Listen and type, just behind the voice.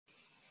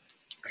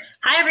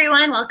Hi,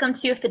 everyone. Welcome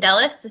to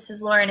Fidelis. This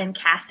is Lauren and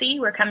Cassie.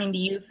 We're coming to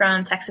you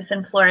from Texas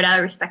and Florida,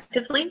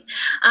 respectively.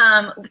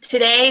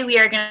 Today, we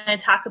are going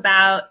to talk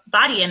about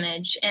body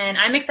image. And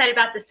I'm excited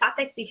about this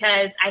topic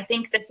because I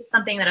think this is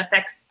something that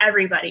affects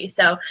everybody.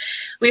 So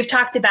we've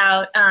talked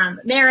about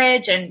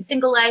marriage and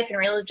single life and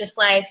religious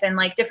life and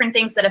like different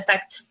things that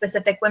affect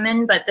specific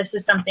women. But this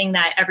is something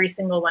that every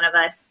single one of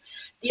us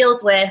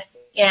deals with.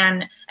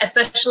 And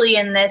especially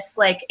in this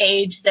like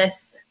age,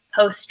 this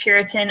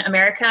post-Puritan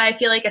America, I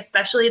feel like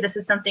especially this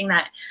is something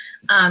that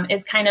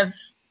is kind of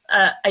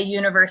a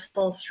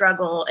universal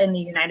struggle in the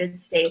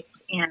United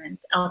States and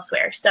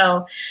elsewhere.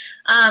 So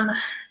how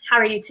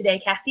are you today,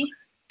 Cassie?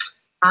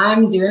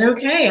 I'm doing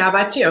okay. How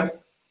about you?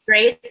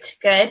 Great,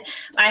 good.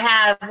 I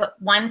have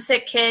one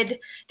sick kid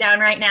down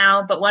right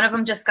now, but one of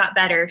them just got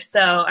better.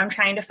 So I'm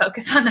trying to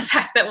focus on the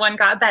fact that one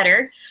got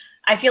better.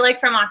 I feel like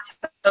from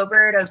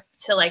October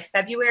to like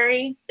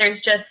February,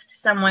 there's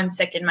just someone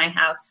sick in my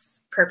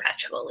house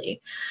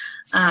perpetually.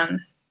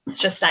 It's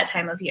just that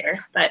time of year.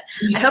 But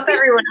I hope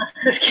everyone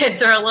else's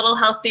kids are a little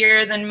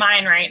healthier than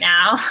mine right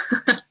now.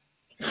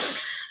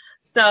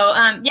 So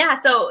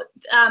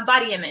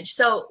body image.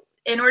 So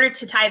in order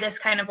to tie this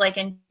kind of like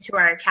into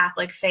our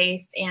Catholic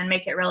faith and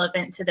make it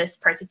relevant to this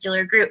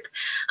particular group,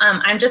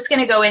 I'm just going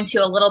to go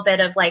into a little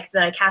bit of like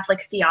the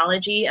Catholic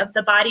theology of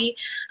the body.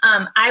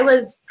 I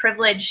was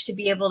privileged to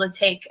be able to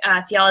take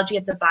theology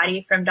of the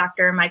body from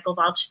Dr. Michael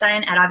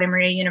Waldstein at Ave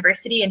Maria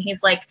University, and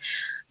he's like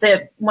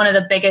one of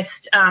the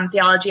biggest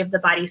theology of the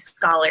body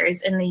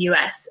scholars in the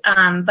US.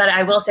 But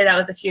I will say that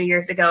was a few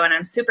years ago and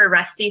I'm super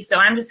rusty. So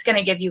I'm just going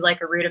to give you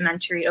like a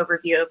rudimentary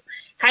overview of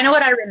kind of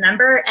what I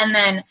remember, and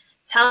then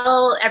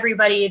tell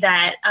everybody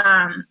that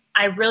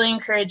I really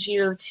encourage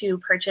you to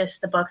purchase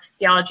the book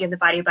Theology of the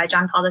Body by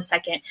John Paul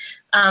II.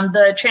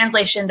 The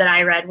translation that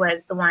I read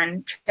was the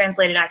one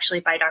translated actually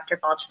by Dr.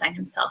 Waldstein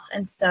himself.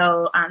 And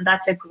so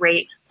that's a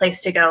great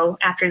place to go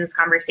after this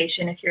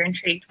conversation if you're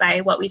intrigued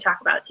by what we talk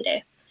about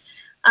today.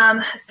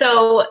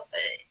 So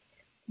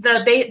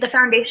the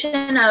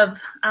foundation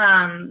of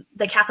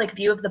the Catholic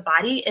view of the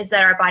body is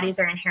that our bodies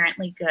are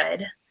inherently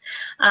good.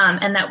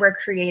 And that we're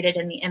created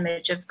in the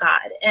image of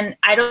God. And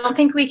I don't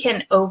think we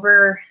can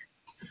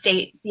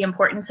overstate the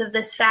importance of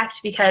this fact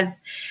because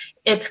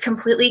it's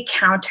completely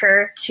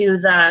counter to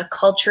the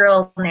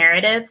cultural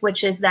narrative,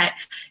 which is that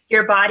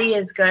your body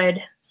is good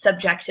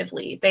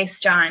subjectively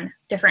based on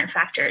different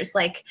factors.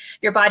 Like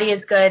your body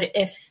is good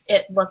if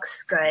it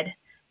looks good.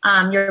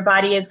 Your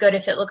body is good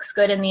if it looks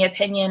good in the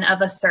opinion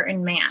of a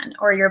certain man,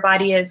 or your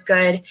body is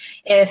good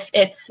if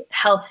it's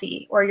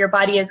healthy, or your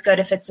body is good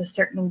if it's a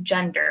certain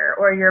gender,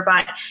 or your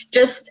body,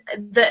 just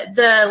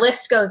the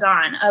list goes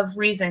on of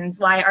reasons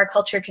why our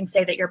culture can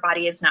say that your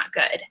body is not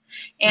good.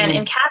 And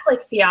in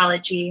Catholic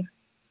theology,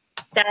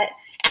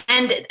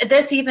 and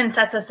this even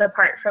sets us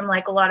apart from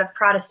like a lot of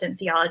Protestant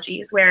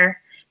theologies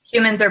where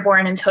humans are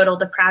born in total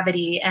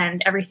depravity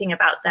and everything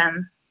about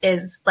them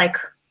is like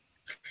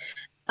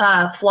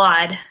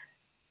flawed,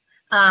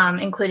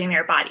 including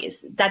their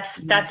bodies.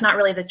 That's not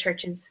really the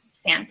church's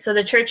stance. So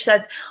the church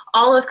says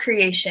all of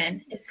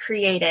creation is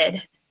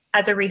created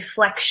as a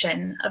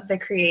reflection of the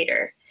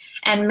creator.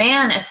 And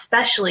man,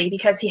 especially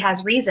because he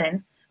has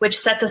reason, which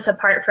sets us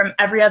apart from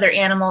every other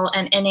animal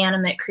and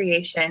inanimate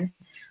creation,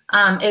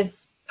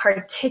 is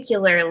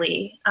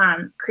particularly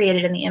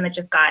created in the image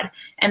of God.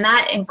 And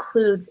that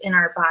includes in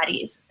our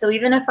bodies. So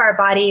even if our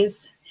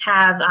bodies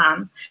have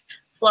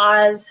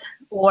flaws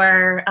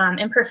or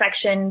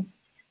imperfections,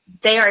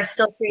 they are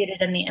still created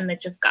in the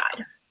image of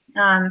God.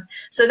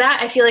 So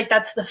that, I feel like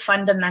that's the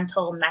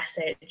fundamental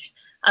message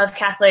of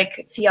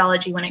Catholic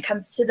theology when it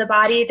comes to the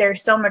body.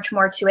 There's so much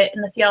more to it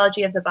in the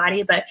theology of the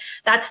body, but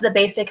that's the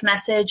basic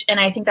message. And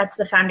I think that's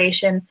the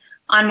foundation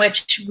on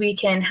which we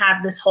can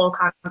have this whole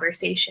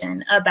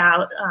conversation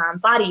about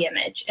body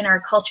image in our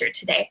culture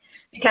today.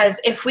 Because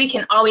if we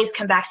can always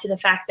come back to the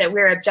fact that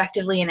we're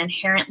objectively and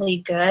inherently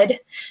good,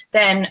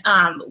 then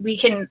we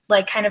can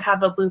like kind of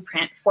have a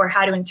blueprint for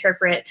how to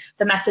interpret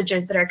the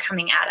messages that are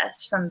coming at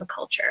us from the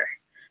culture.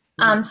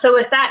 So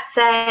with that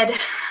said,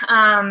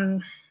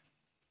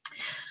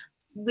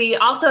 we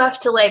also have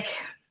to like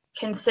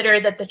consider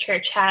that the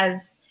church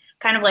has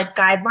kind of like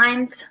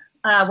guidelines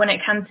when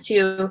it comes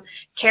to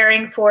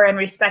caring for and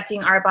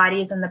respecting our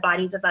bodies and the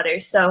bodies of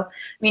others. So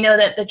we know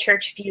that the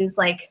church views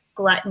like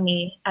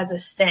gluttony as a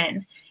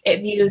sin.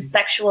 It views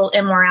sexual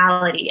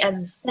immorality as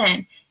a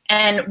sin.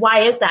 And why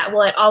is that?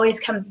 Well, it always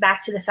comes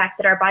back to the fact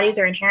that our bodies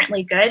are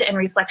inherently good and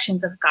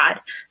reflections of God.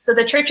 So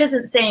the church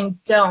isn't saying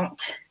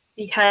don't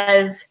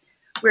because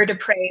we're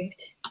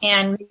depraved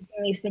and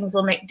doing these things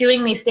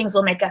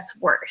will make us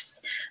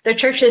worse. The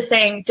church is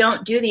saying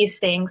don't do these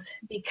things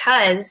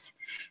because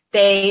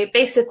they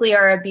basically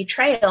are a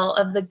betrayal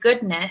of the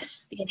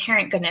goodness, the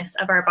inherent goodness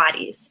of our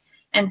bodies.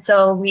 And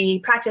so we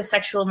practice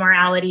sexual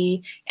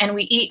morality and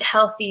we eat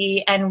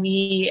healthy and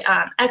we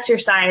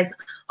exercise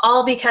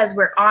all because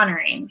we're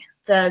honoring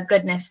the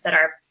goodness that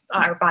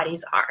our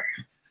bodies are.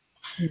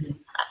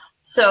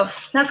 So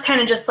that's kind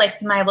of just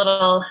like my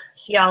little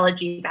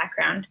theology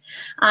background.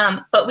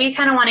 But we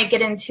kind of want to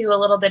get into a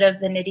little bit of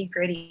the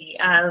nitty-gritty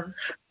of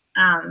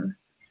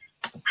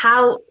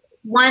how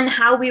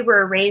we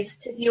were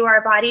raised to view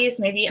our bodies,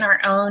 maybe in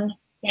our own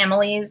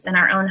families, in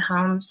our own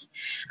homes,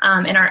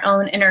 in our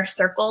own inner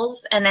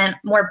circles, and then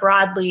more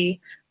broadly,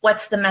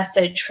 what's the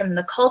message from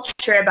the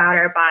culture about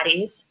our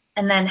bodies,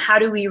 and then how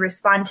do we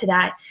respond to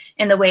that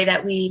in the way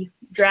that we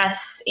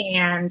dress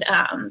and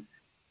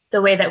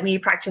the way that we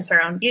practice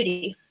our own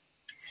beauty.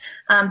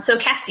 So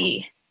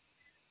Cassie,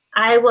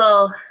 I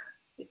will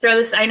throw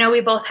this. I know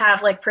we both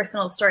have like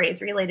personal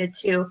stories related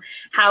to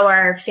how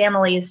our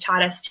families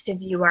taught us to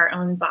view our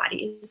own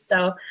bodies.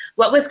 So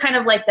what was kind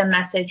of like the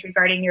message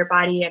regarding your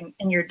body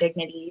and your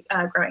dignity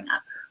growing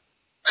up?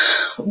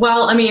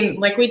 Well, I mean,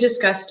 like we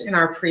discussed in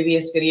our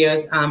previous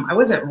videos, I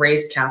wasn't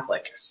raised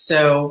Catholic,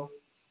 so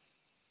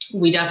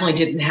we definitely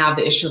didn't have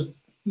the issue of,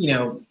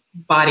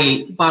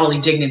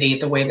 bodily dignity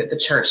the way that the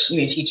church,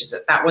 teaches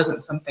it. That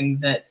wasn't something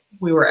that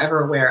we were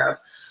ever aware of.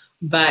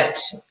 But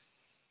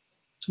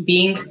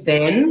being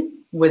thin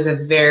was a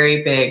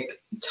very big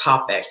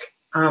topic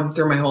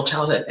through my whole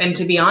childhood. And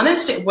to be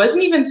honest, it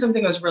wasn't even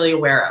something I was really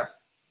aware of.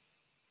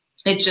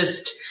 It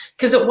just,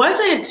 because it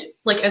wasn't,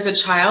 like as a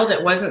child,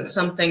 it wasn't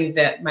something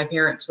that my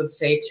parents would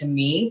say to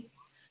me.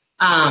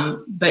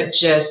 But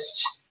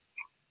just,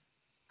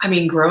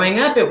 growing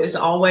up, it was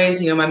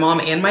always, my mom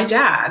and my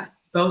dad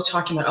both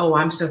talking about, oh,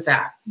 I'm so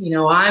fat,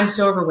 I'm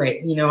so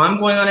overweight, I'm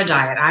going on a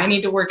diet, I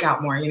need to work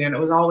out more, and it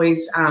was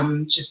always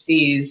just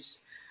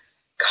these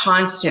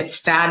constant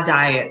fad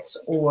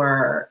diets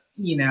or,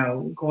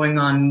 going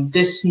on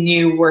this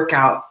new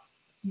workout,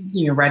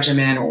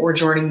 regimen or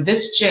joining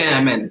this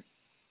gym and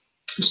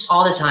just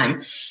all the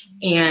time.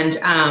 And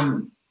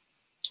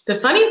the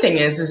funny thing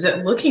is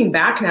that looking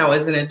back now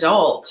as an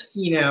adult,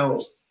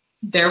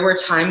 there were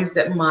times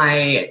that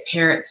my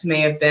parents may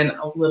have been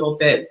a little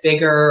bit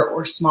bigger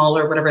or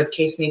smaller, whatever the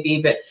case may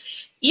be. But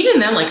even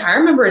then, like I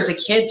remember as a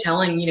kid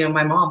telling,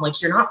 my mom,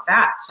 like, you're not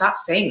fat, stop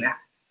saying that.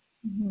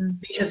 Mm-hmm.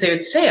 Because they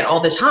would say it all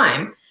the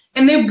time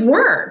and they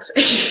weren't,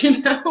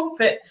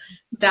 but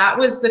that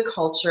was the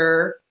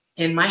culture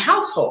in my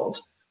household,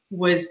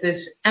 was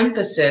this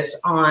emphasis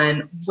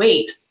on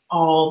weight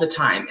all the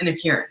time and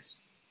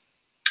appearance.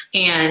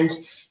 And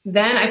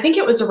then I think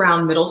it was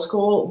around middle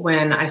school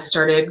when I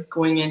started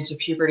going into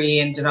puberty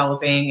and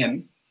developing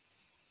and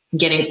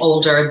getting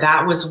older.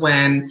 That was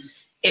when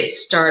it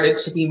started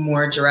to be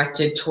more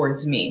directed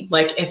towards me.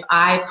 Like if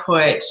I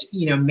put,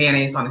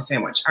 mayonnaise on a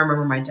sandwich, I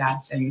remember my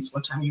dad saying this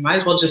one time, you might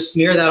as well just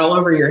smear that all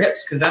over your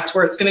hips because that's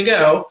where it's going to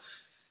go.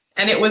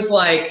 And it was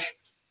like,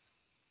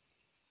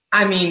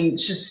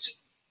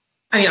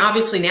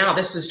 obviously now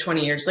this is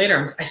 20 years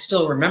later, I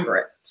still remember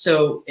it.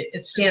 So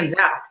it stands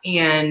out.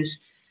 And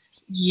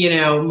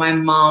my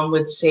mom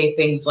would say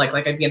things like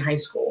I'd be in high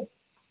school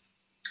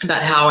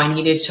about how I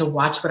needed to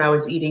watch what I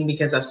was eating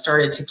because I've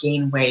started to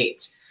gain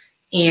weight.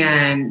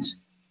 And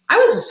I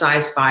was a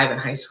size 5 in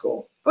high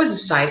school. I was a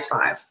size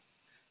 5.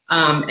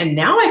 And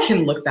now I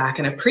can look back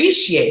and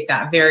appreciate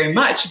that very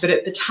much. But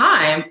at the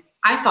time,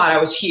 I thought I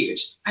was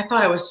huge. I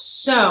thought I was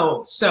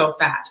so, so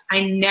fat.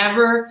 I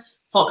never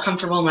felt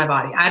comfortable in my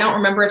body. I don't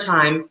remember a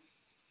time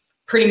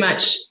pretty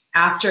much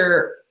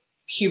after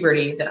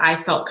puberty that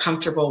I felt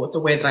comfortable with the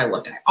way that I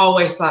looked. I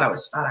always thought I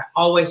was fat. I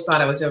always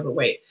thought I was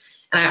overweight.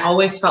 And I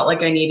always felt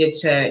like I needed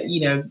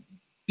to,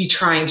 be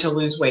trying to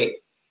lose weight.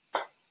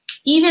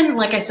 Even,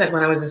 like I said,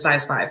 when I was a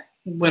size 5,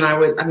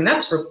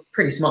 that's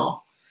pretty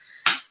small.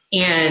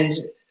 And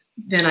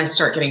then I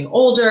start getting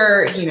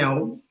older,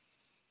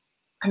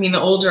 the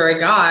older I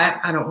got,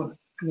 I don't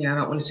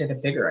want to say the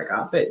bigger I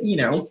got, but,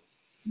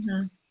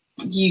 mm-hmm.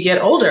 You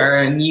get older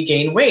and you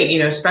gain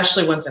weight,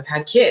 especially once I've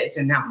had kids,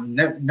 and now I'm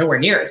nowhere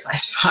near a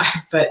size 5,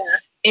 but yeah.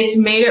 It's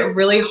made it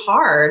really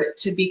hard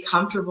to be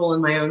comfortable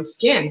in my own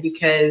skin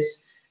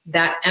because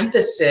that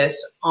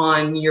emphasis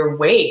on your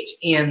weight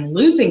and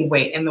losing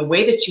weight and the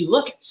way that you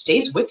look, it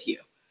stays with you.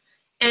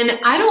 And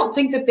I don't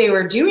think that they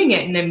were doing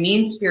it in a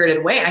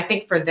mean-spirited way. I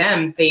think for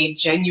them, they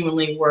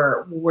genuinely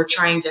were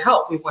trying to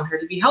help. We want her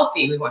to be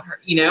healthy. We want her,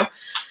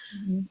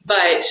 mm-hmm.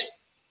 But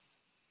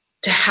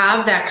to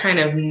have that kind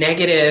of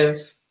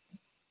negative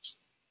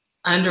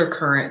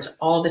undercurrent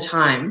all the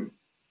time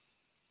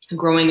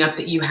growing up,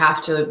 that you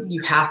have to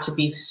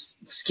be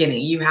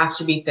skinny, you have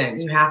to be thin,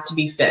 you have to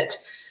be fit.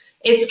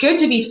 It's good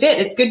to be fit,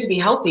 it's good to be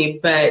healthy,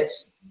 but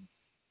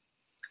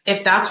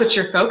if that's what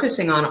you're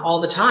focusing on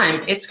all the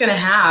time, it's going to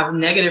have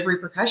negative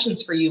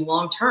repercussions for you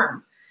long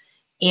term.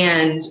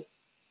 And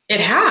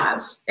it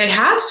has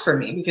for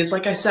me, because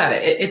like I said,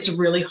 it's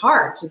really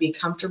hard to be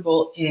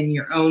comfortable in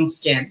your own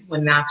skin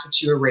when that's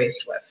what you were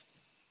raised with.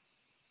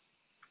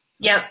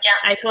 Yep,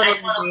 I totally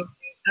agree.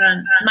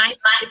 My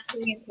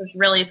experience was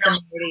really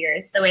similar to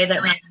yours, the way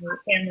that my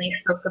family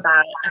spoke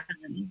about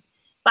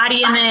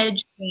body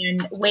image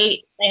and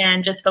weight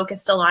and just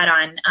focused a lot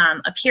on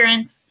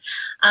appearance.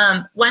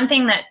 One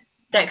thing that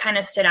kind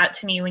of stood out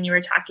to me when you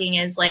were talking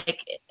is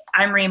like,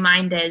 I'm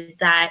reminded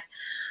that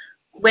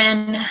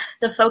when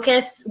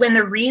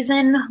the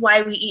reason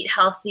why we eat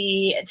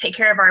healthy, take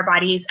care of our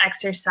bodies,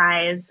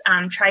 exercise,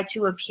 try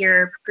to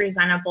appear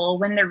presentable,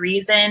 when the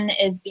reason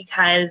is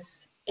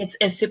because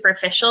it's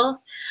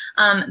superficial,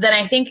 then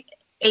I think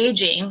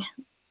aging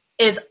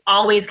is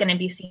always going to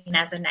be seen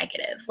as a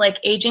negative. Like,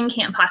 aging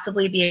can't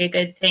possibly be a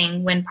good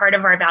thing when part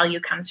of our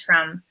value comes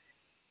from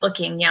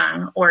looking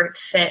young or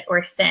fit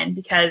or thin,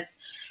 because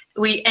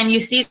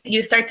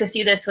you start to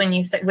see this when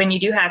you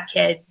do have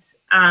kids.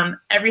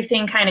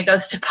 Everything kind of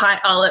goes to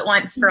pot all at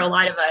once for a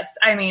lot of us.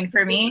 I mean,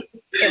 for me,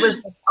 it was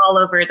just all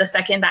over the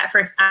second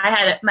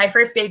that my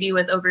first baby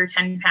was over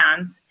 10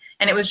 pounds,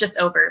 and it was just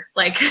over.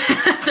 Like,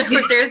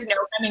 there's no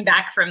coming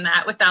back from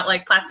that without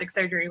like plastic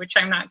surgery, which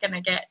I'm not going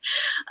to get.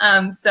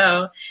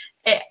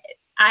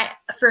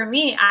 For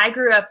me, I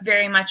grew up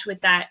very much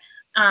with that,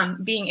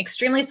 being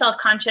extremely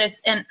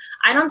self-conscious. And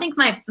I don't think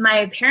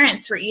my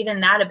parents were even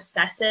that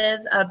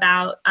obsessive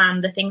about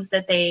the things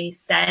that they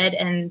said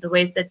and the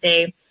ways that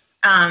they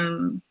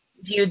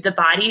viewed the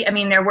body. I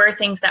mean, there were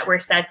things that were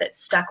said that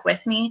stuck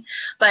with me,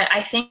 but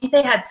I think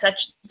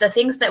the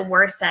things that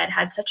were said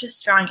had such a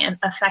strong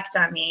effect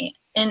on me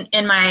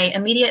in my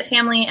immediate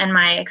family and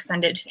my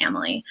extended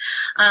family,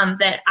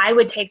 that I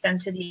would take them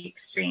to the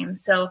extreme.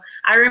 So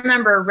I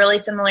remember, really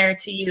similar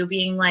to you,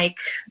 being like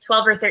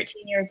 12 or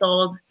 13 years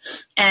old,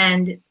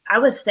 and I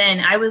was thin.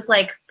 I was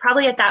like,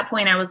 probably at that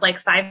point, I was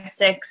like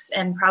 5'6"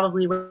 and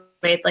probably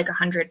weighed like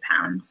 100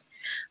 pounds.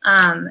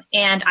 And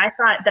I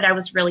thought that I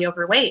was really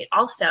overweight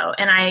also.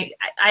 And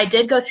I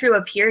did go through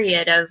a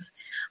period of,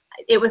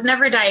 it was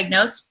never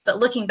diagnosed, but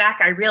looking back,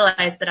 I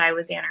realized that I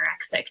was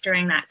anorexic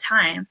during that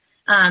time.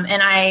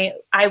 And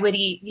I would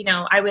eat,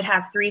 I would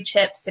have 3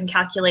 chips and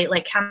calculate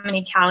like how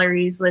many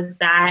calories was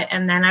that.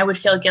 And then I would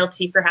feel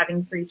guilty for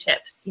having 3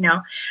 chips,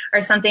 or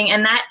something.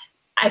 And that,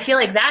 I feel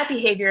like that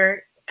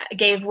behavior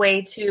gave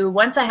way to,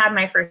 once I had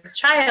my first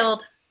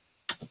child,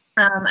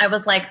 I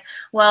was like,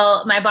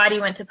 well, my body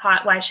went to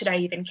pot. Why should I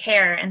even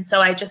care? And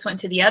so I just went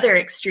to the other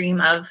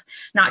extreme of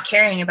not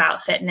caring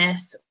about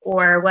fitness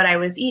or what I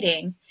was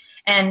eating.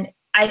 And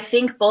I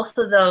think both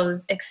of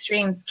those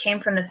extremes came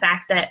from the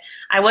fact that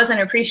I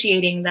wasn't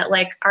appreciating that,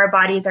 like, our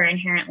bodies are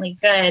inherently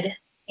good,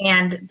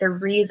 and the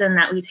reason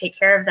that we take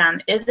care of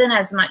them isn't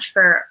as much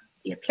for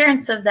the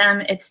appearance of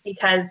them. It's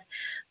because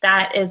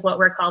that is what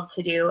we're called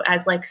to do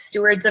as like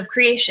stewards of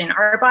creation.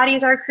 Our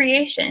bodies are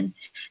creation.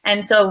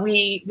 And so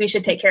we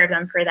should take care of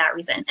them for that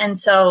reason. And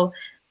so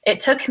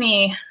it's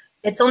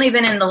only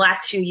been in the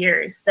last few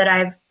years that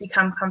I've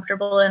become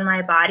comfortable in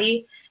my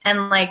body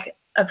and like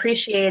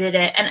appreciated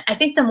it. And I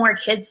think the more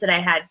kids that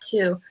I had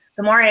too,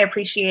 the more I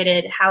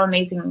appreciated how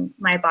amazing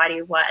my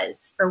body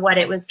was for what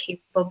it was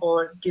capable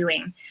of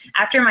doing.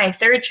 After my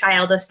third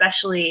child,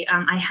 especially,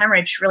 I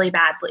hemorrhaged really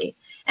badly,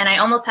 and I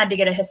almost had to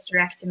get a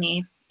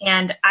hysterectomy.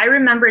 And I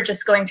remember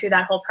just going through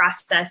that whole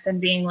process and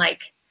being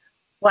like,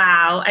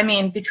 wow. I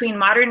mean, between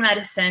modern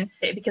medicine,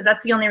 because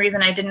that's the only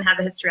reason I didn't have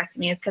a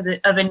hysterectomy, is because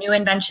of a new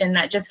invention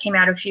that just came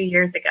out a few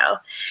years ago.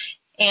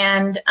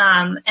 And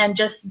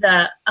just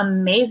the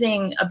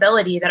amazing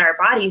ability that our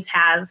bodies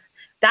have,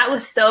 that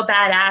was so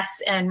badass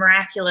and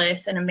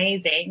miraculous and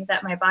amazing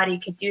that my body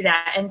could do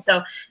that. And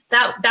so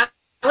that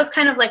was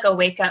kind of like a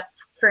wake up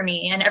for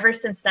me. And ever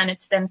since then,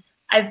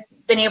 I've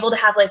been able to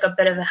have like a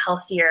bit of a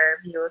healthier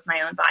view of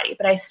my own body,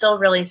 but I still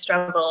really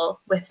struggle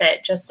with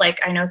it, just like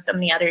I know so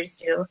many others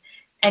do.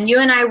 And you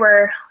and I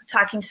were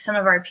talking to some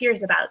of our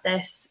peers about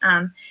this,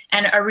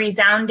 and a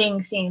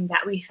resounding theme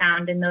that we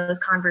found in those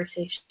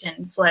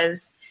conversations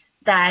was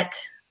that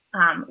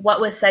what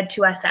was said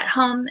to us at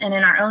home and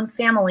in our own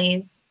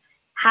families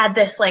had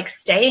this like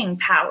staying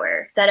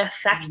power that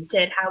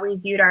affected how we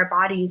viewed our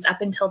bodies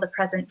up until the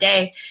present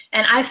day.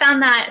 And I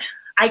found that,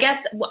 I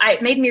guess,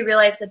 it made me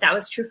realize that that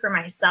was true for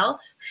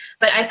myself,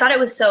 but I thought it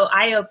was so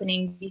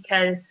eye-opening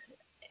because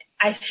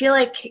I feel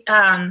like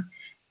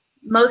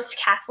most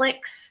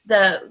Catholics,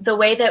 the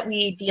way that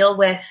we deal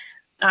with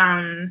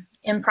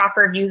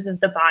improper views of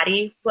the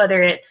body,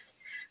 whether it's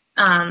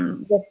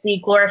with the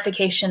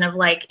glorification of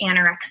like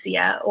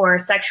anorexia or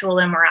sexual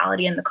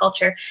immorality in the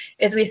culture,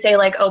 is we say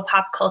like, oh,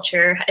 pop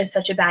culture is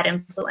such a bad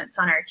influence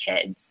on our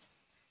kids.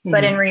 Mm-hmm.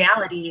 But in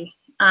reality,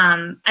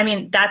 I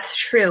mean, that's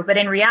true. But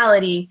in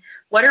reality,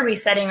 what are we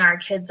setting our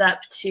kids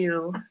up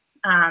to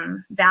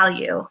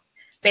value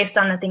based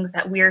on the things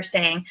that we're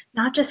saying,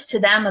 not just to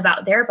them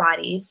about their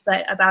bodies,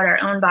 but about our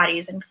own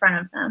bodies in front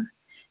of them?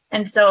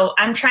 And so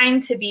I'm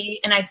trying to be,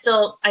 and I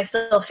still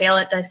fail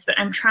at this, but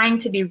I'm trying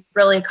to be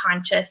really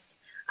conscious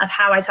of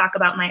how I talk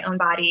about my own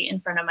body in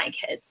front of my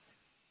kids.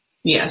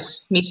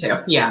 Yes, me too.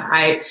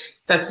 Yeah,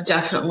 that's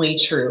definitely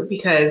true,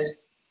 because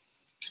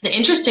the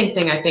interesting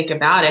thing I think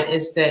about it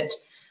is that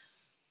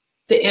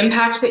the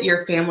impact that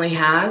your family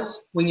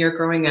has when you're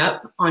growing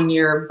up on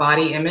your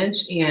body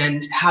image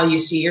and how you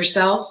see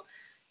yourself,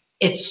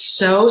 it's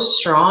so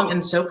strong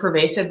and so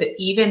pervasive that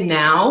even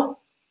now,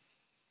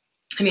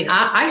 I mean,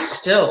 I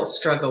still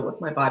struggle with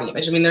my body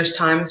image. I mean, there's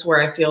times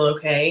where I feel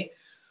okay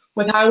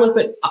with how I look,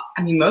 but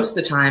I mean, most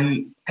of the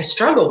time I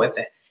struggle with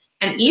it.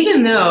 And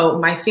even though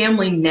my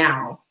family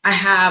now I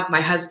have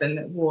my husband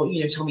that will,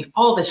 tell me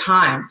all the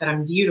time that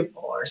I'm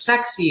beautiful or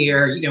sexy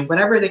or,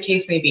 whatever the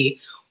case may be.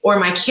 Or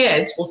my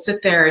kids will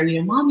sit there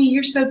and, Mommy,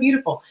 you're so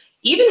beautiful.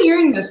 Even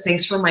hearing those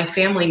things from my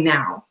family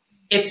now,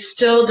 it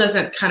still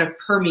doesn't kind of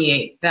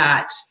permeate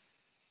that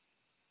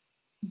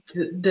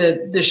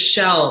the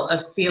shell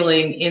of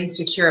feeling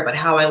insecure about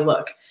how I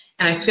look.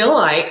 And I feel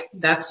like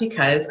that's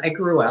because I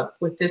grew up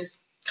with this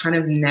kind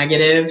of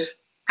negative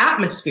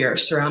atmosphere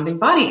surrounding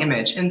body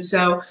image. And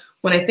so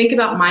when I think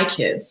about my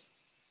kids,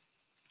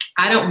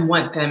 I don't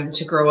want them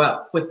to grow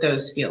up with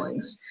those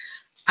feelings.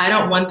 I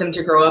don't want them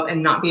to grow up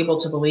and not be able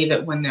to believe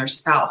it when their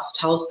spouse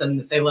tells them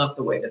that they love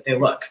the way that they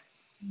look.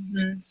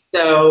 Mm-hmm.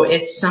 So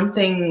it's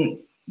something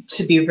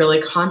to be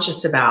really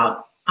conscious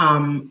about.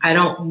 I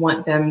don't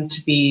want them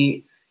to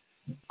be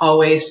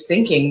always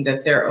thinking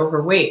that they're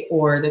overweight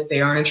or that they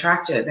aren't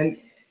attractive. And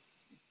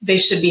they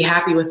should be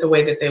happy with the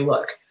way that they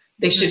look.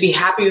 They should be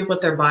happy with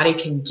what their body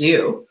can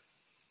do.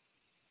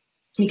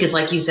 Because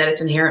like you said,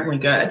 it's inherently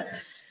good.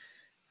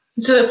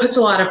 So it puts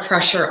a lot of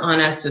pressure on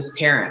us as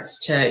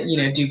parents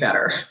to, do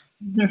better.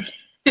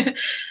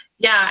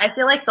 Yeah, I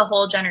feel like the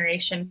whole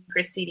generation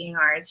preceding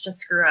ours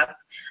just grew up,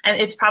 and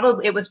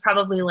it was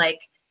probably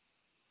like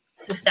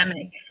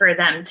systemic for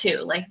them too.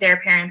 Like their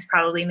parents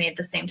probably made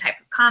the same type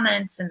of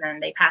comments and then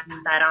they passed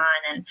that on.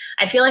 And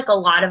I feel like a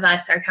lot of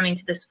us are coming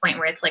to this point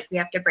where it's like we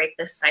have to break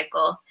this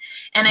cycle.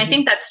 And I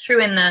think that's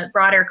true in the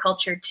broader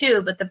culture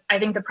too. But I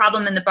think the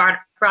problem in the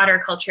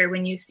broader culture,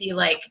 when you see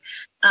like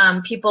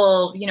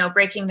people,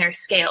 breaking their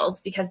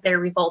scales because they're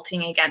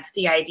revolting against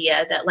the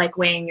idea that like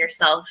weighing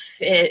yourself,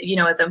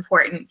 is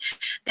important.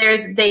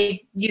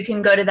 You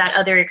can go to that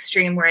other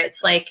extreme where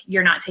it's like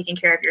you're not taking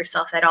care of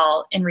yourself at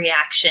all in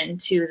reaction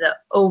to the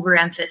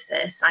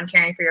overemphasis on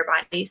caring for your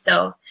body.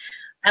 So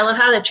I love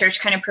how the church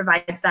kind of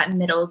provides that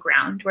middle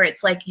ground where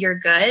it's like you're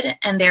good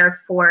and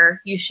therefore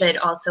you should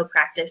also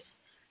practice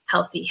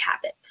healthy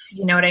habits.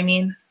 You know what I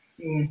mean?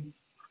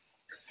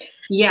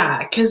 Yeah,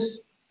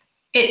 because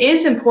it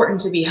is important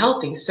to be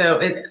healthy. So,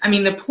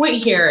 the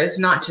point here is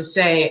not to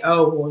say,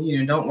 oh,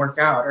 well, don't work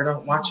out or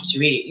don't watch what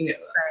you eat.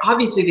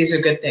 Obviously these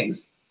are good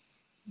things,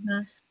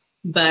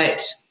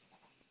 but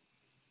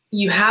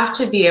you have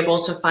to be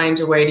able to find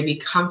a way to be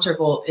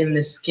comfortable in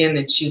the skin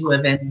that you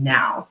live in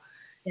now.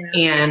 Yeah.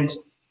 And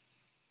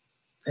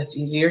that's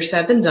easier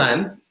said than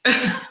done,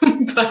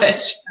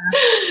 but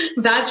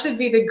that should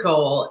be the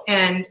goal.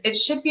 And it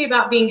should be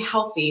about being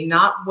healthy,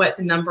 not what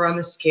the number on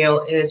the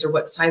scale is or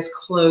what size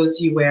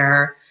clothes you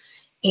wear,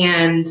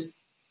 and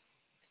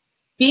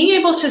being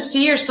able to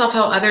see yourself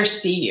how others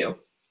see you.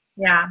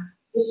 Yeah.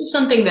 This is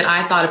something that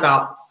I thought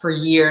about for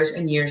years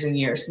and years and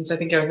years. Since I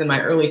think I was in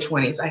my early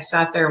 20s, I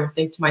sat there and would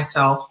think to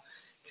myself,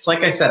 because like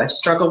I said, I've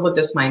struggled with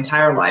this my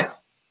entire life.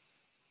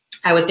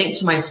 I would think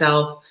to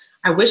myself,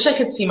 I wish I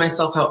could see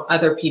myself how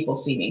other people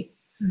see me,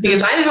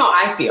 because I know how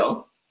I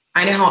feel.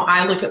 I know how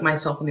I look at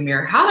myself in the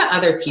mirror. How do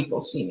other people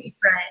see me?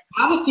 Right.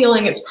 I have a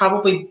feeling it's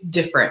probably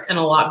different and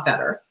a lot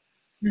better,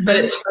 but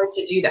it's hard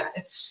to do that.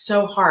 It's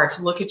so hard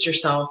to look at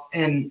yourself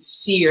and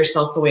see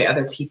yourself the way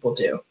other people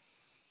do.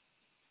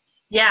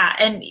 Yeah.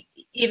 And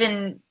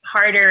even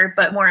harder,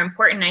 but more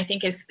important, I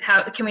think, is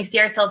how can we see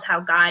ourselves how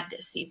God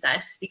sees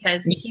us,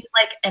 because he's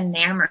like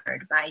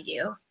enamored by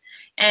you.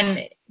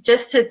 And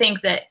just to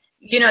think that,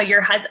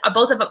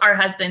 both of our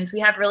husbands, we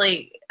have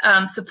really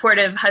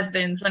supportive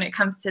husbands when it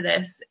comes to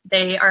this.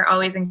 They are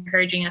always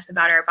encouraging us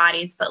about our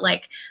bodies, but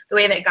like the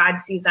way that God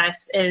sees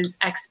us is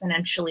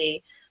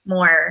exponentially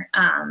more,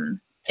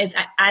 is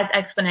as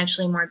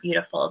exponentially more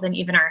beautiful than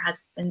even our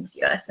husbands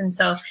view us. And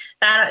so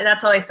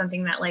that's always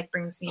something that like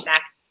brings me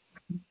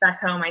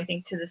back home, I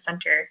think, to the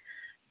center,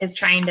 is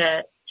trying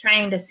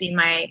to see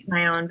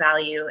my own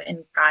value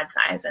in God's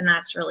eyes. And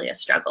that's really a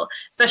struggle,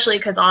 especially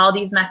because all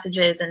these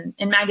messages and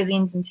in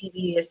magazines and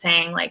TV is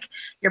saying like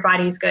your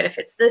body's good if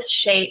it's this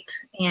shape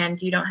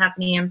and you don't have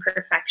any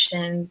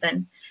imperfections.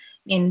 And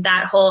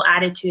that whole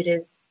attitude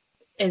is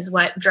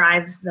what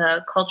drives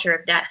the culture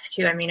of death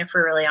too. If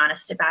we're really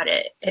honest about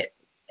it,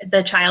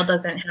 the child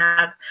doesn't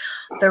have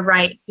the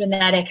right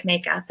genetic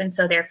makeup, and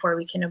so therefore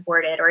we can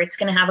abort it, or it's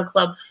going to have a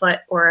club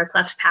foot or a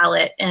cleft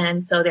palate,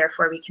 and so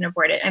therefore we can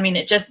abort it.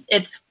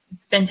 It's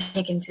been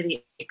taken to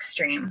the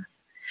extreme.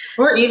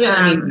 Or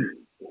even,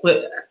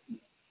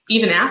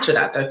 even after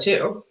that though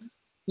too,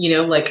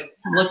 like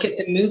look at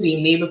the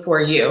movie Me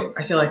Before You.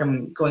 I feel like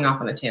I'm going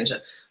off on a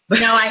tangent, but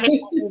no, I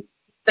hate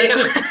that's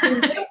an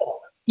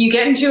example. You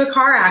get into a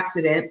car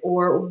accident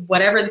or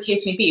whatever the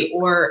case may be,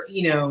 or,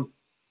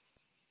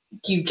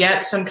 you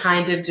get some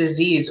kind of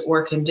disease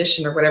or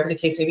condition or whatever the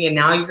case may be, and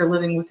now you're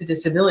living with a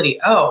disability.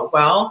 Oh,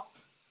 well,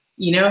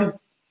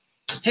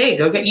 hey,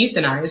 go get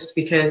euthanized,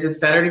 because it's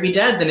better to be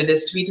dead than it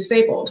is to be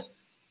disabled.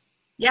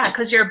 Yeah,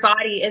 because your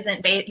body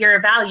your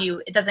value,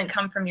 it doesn't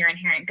come from your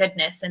inherent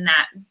goodness in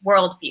that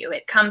worldview.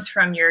 It comes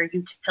from your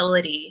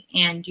utility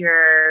and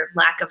your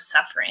lack of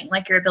suffering,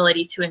 like your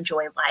ability to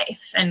enjoy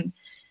life. And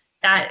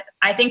that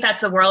I think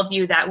that's a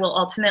worldview that will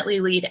ultimately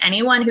lead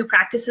anyone who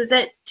practices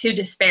it to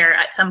despair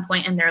at some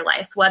point in their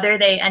life, whether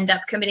they end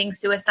up committing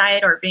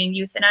suicide or being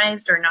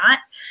euthanized or not.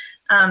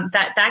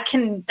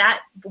 That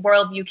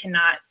worldview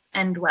cannot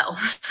end well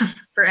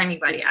for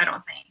anybody, I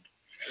don't think.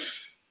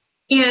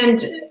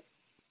 And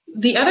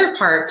the other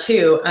part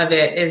too of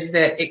it is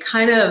that it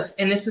kind of,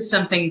 and this is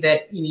something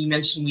that you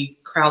mentioned, we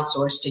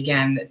crowdsourced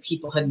again, that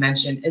people had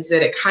mentioned, is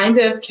that it kind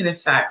of can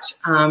affect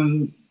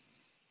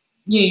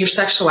your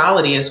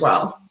sexuality as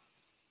well.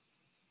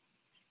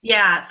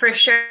 Yeah, for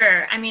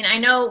sure. I mean, I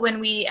know when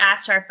we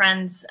asked our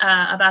friends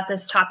about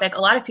this topic,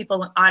 a lot of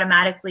people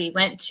automatically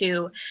went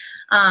to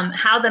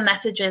how the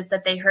messages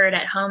that they heard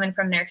at home and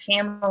from their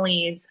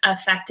families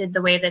affected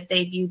the way that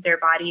they viewed their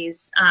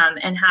bodies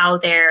and how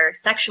their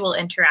sexual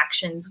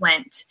interactions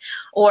went.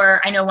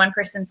 Or I know one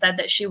person said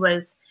that she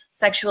was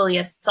sexually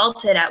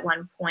assaulted at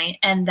one point,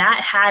 and that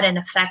had an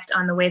effect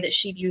on the way that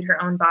she viewed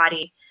her own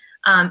body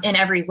in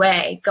every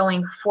way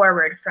going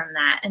forward from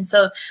that. And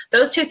so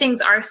those two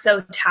things are so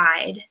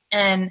tied.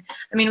 And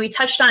I mean, we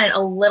touched on it a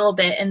little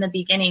bit in the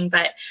beginning,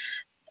 but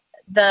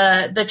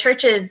the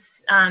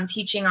church's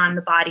teaching on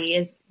the body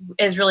is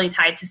really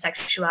tied to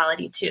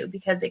sexuality too,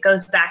 because it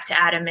goes back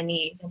to Adam and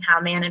Eve and how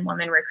man and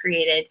woman were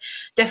created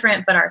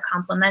different but are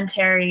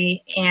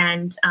complementary,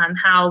 and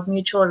how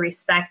mutual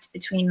respect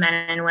between men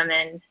and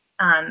women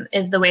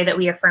is the way that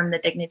we affirm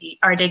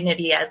our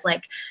dignity as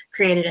like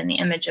created in the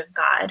image of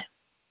God.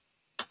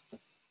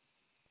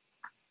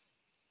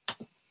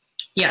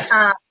 Yes.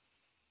 On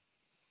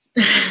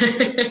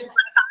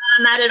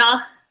that at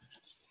all?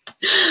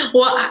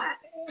 Well,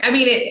 I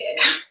mean,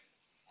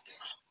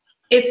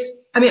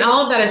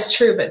 all of that is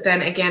true, but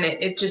then again,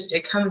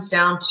 it comes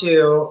down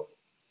to,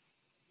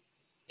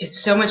 it's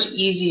so much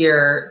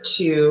easier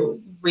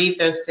to read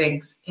those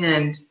things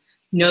and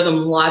know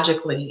them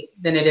logically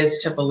than it is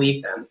to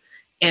believe them.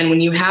 And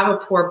when you have a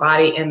poor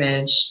body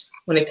image,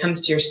 when it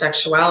comes to your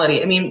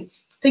sexuality, I mean,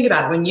 think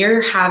about it. When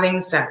you're having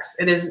sex,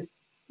 it is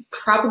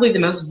probably the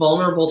most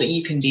vulnerable that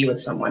you can be with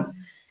someone.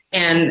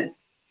 And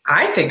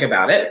I think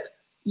about it,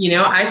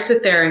 I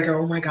sit there and go,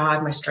 oh my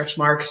God, my stretch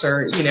marks,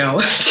 or,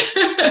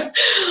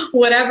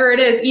 whatever it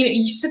is,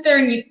 you sit there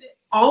and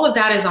all of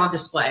that is on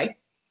display.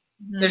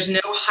 Mm-hmm. There's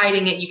no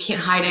hiding it. You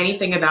can't hide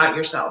anything about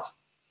yourself.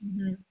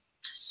 Mm-hmm.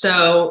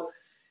 So,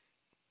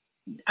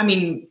 I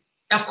mean,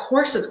 of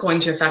course it's going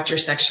to affect your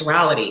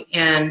sexuality,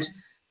 and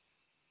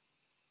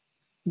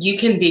you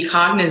can be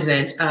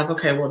cognizant of,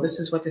 okay, well, this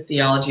is what the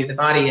theology of the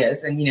body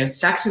is. And,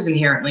 sex is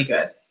inherently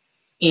good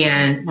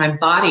and my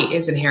body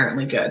is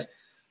inherently good,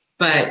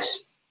 but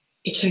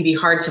it can be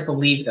hard to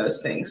believe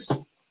those things.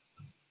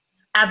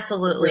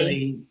 Absolutely.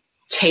 Really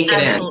take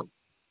it in.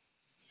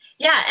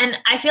 Yeah. And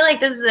I feel like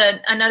this is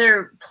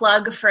another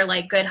plug for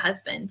like good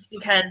husbands,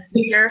 because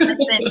your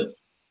husband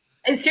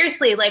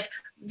seriously, like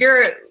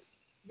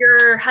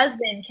your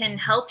husband can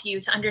help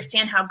you to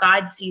understand how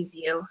God sees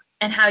you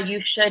and how you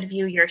should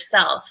view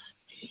yourself,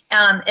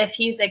 if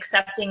he's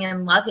accepting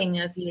and loving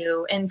of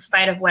you in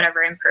spite of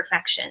whatever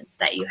imperfections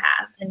that you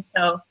have. And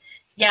so,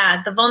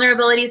 yeah, the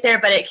vulnerability is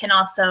there, but it can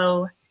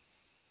also,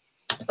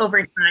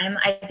 over time,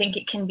 I think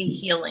it can be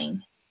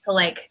healing to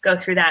like go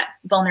through that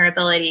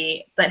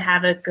vulnerability, but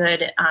have a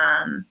good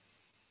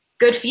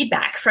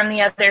feedback from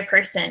the other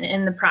person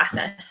in the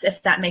process,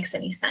 if that makes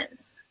any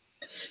sense.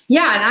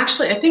 Yeah, and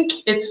actually, I think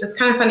it's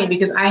kind of funny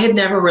because I had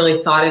never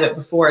really thought of it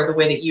before, the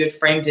way that you had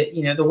framed it,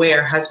 the way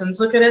our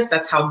husbands look at us,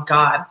 that's how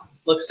God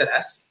looks at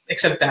us,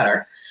 except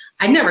better.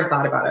 I never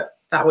thought about it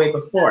that way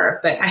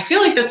before, but I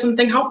feel like that's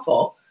something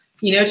helpful,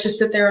 to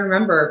sit there and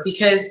remember,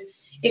 because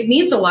it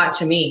means a lot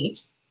to me.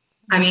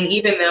 I mean,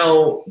 even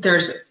though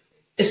as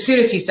soon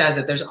as he says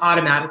it, there's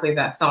automatically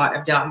that thought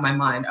of doubt in my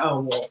mind.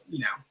 Oh, well,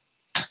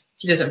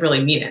 he doesn't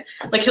really mean it.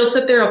 Like he'll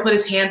sit there and he'll put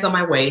his hands on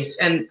my waist.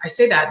 And I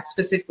say that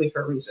specifically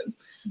for a reason.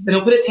 But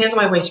he'll put his hands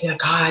on my waist and be like,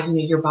 God,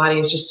 your body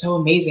is just so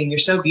amazing. You're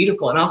so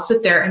beautiful. And I'll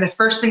sit there and the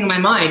first thing in my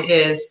mind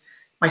is,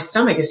 my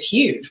stomach is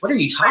huge. What are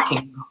you talking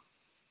about?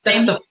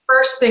 That's the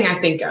first thing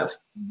I think of.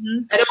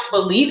 Mm-hmm. I don't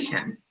believe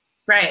him.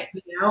 Right.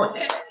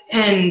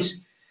 And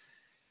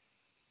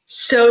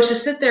so to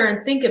sit there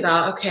and think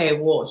about, okay,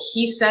 well,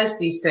 he says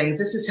these things.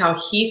 This is how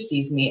he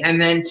sees me. And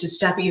then to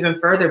step even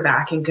further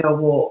back and go,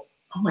 well,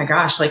 oh my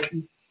gosh, like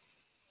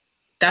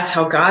that's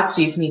how God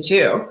sees me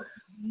too.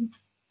 Mm-hmm.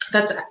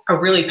 That's a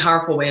really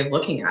powerful way of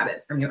looking at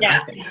it. I mean,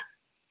 yeah. I think.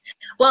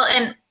 Well,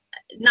 and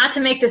not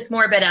to make this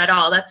morbid at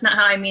all, that's not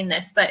how I mean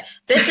this, but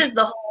this is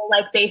the whole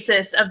like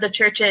basis of the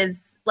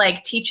church's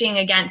like teaching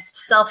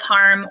against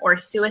self-harm or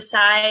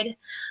suicide,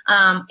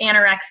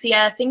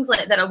 anorexia, things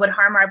like that would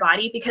harm our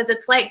body, because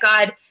it's like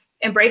God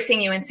embracing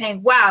you and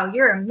saying, wow,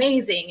 you're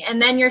amazing. And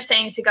then you're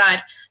saying to God,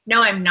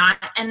 no, I'm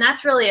not. And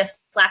that's really a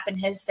slap in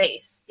his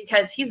face,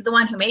 because he's the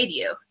one who made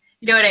you.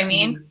 You know what I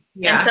mean?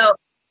 Yeah. And so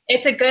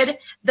it's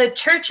the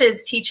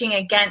church's teaching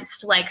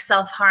against like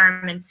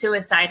self-harm and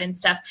suicide and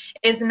stuff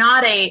is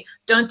not a,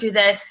 don't do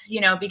this,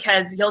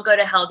 because you'll go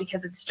to hell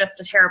because it's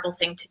just a terrible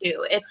thing to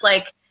do. It's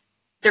like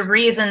the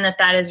reason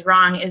that is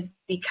wrong is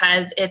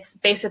because it's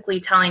basically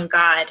telling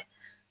God,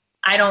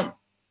 I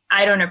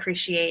don't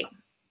appreciate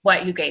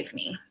what you gave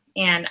me,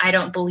 and I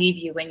don't believe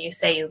you when you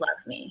say you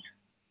love me.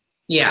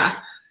 Yeah.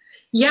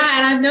 Yeah.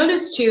 And I've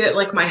noticed too that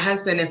like my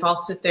husband, if I'll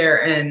sit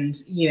there and,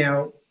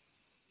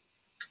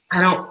 I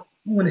don't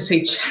want to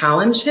say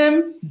challenge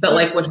him, but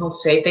like when he'll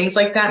say things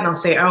like that and I'll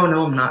say, oh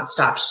no, I'm not,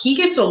 stop. He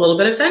gets a little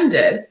bit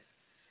offended.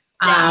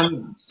 Yeah.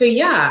 So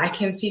yeah, I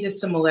can see the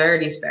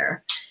similarities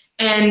there.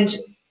 And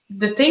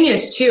the thing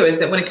is too, is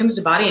that when it comes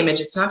to body image,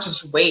 it's not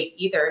just weight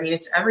either. I mean,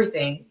 it's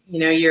everything,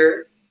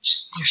 your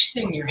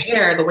skin, your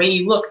hair, the way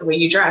you look, the way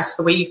you dress,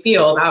 the way you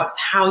feel about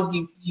how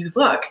you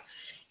look.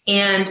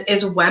 And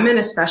as women,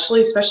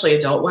 especially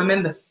adult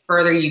women, the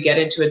further you get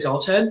into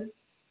adulthood,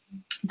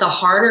 the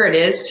harder it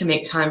is to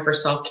make time for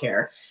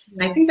self-care.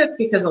 And I think that's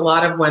because a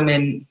lot of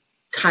women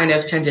kind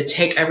of tend to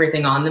take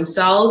everything on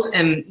themselves,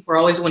 and we're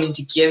always wanting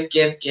to give,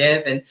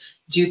 and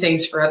do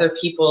things for other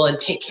people and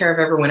take care of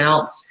everyone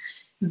else,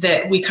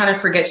 that we kind of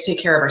forget to take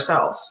care of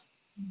ourselves.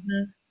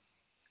 Mm-hmm.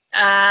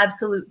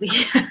 Absolutely.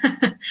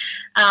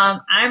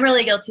 I'm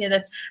really guilty of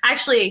this.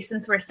 Actually,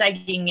 since we're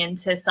segueing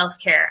into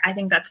self-care, I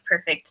think that's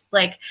perfect.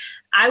 Like,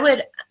 I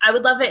would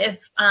love it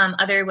if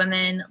other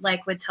women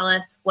like would tell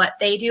us what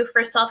they do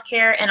for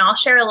self-care, and I'll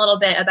share a little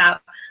bit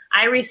about.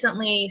 I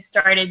recently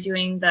started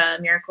doing the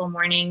Miracle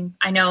Morning.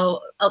 I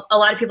know a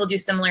lot of people do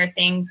similar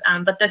things,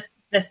 but this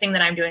thing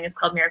that I'm doing is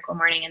called Miracle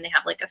Morning, and they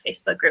have like a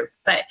Facebook group.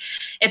 But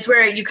it's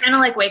where you kind of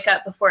like wake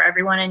up before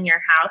everyone in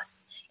your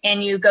house,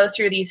 and you go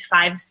through these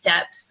 5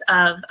 steps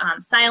of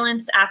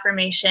silence,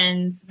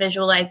 affirmations,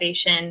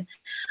 visualization,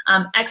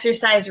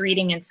 exercise,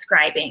 reading, and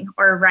scribing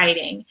or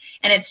writing.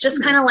 And it's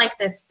just kind of like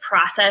this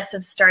process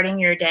of starting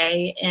your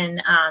day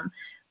in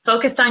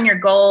focused on your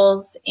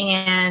goals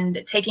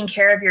and taking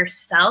care of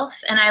yourself.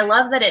 And I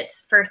love that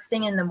it's first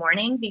thing in the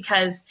morning,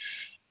 because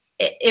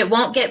it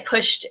won't get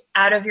pushed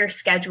out of your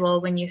schedule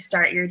when you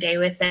start your day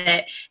with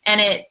it. And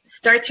it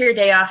starts your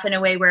day off in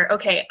a way where,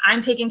 okay,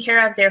 I'm taken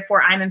care of,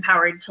 therefore I'm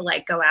empowered to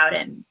like go out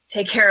and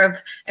take care of,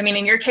 I mean,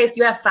 in your case,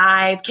 you have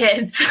 5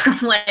 kids,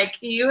 like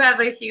you have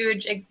a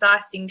huge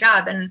exhausting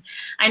job. And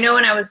I know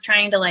when I was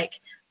trying to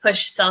like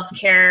push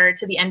self-care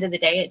to the end of the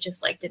day, it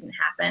just like didn't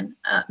happen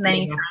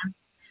many times.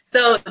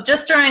 So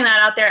just throwing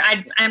that out there,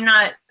 I'm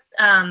not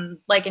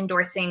like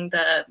endorsing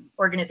the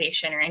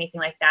organization or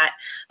anything like that,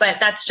 but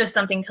that's just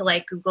something to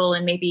like Google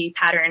and maybe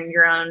pattern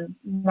your own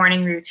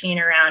morning routine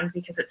around,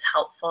 because it's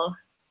helpful.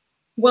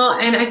 Well,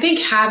 and I think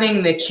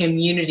having the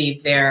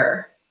community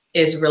there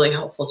is really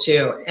helpful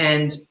too.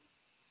 And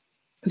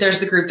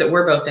there's the group that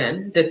we're both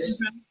in that's,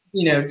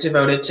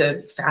 devoted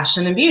to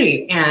fashion and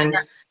beauty. And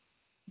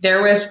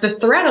there was the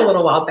thread a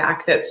little while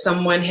back that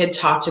someone had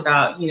talked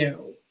about,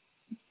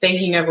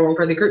 thanking everyone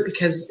for the group,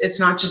 because it's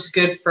not just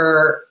good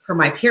for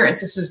my appearance,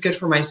 this is good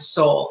for my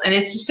soul. And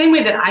it's the same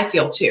way that I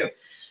feel too,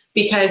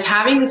 because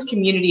having this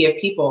community of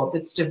people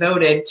that's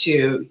devoted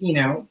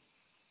to,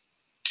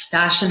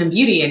 fashion and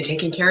beauty and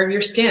taking care of your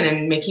skin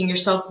and making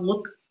yourself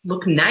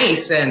look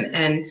nice.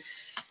 And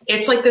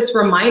it's like this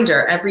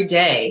reminder every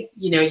day,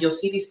 you'll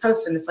see these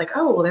posts and it's like,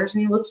 oh, well, there's a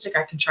new lipstick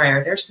I can try,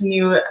 or there's a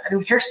new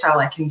hairstyle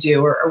I can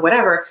do, or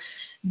whatever.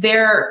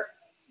 They're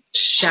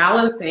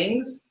shallow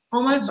things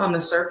almost on the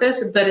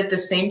surface, but at the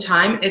same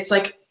time, it's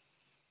like,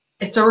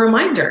 it's a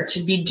reminder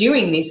to be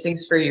doing these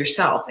things for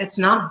yourself. It's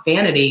not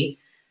vanity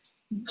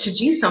to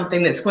do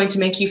something that's going to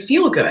make you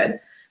feel good,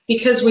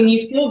 because when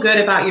you feel good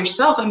about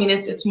yourself, I mean,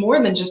 it's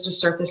more than just a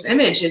surface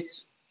image. It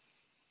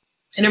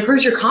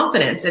improves your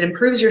confidence. It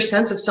improves your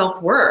sense of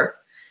self-worth.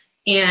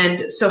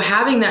 And so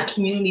having that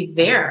community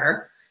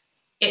there,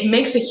 it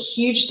makes a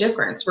huge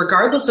difference,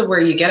 regardless of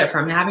where you get it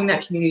from. Having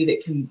that community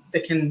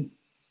that can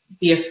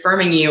be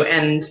affirming you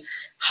and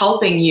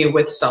helping you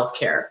with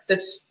self-care,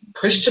 that's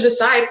pushed to the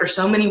side for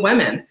so many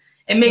women.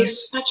 It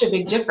makes such a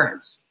big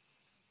difference.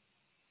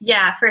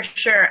 Yeah, for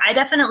sure. I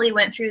definitely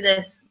went through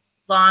this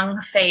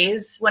long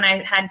phase when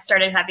I had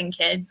started having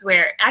kids,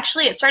 where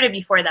actually it started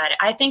before that.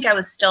 I think it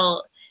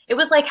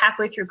was like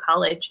halfway through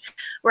college,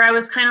 where I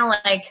was kind of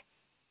like,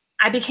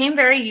 I became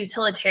very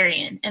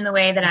utilitarian in the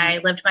way that I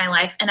lived my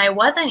life. And I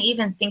wasn't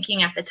even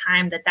thinking at the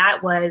time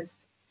that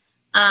was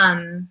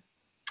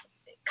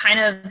kind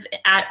of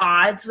at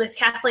odds with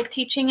Catholic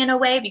teaching in a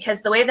way,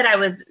 because the way that I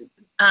was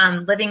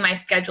living my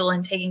schedule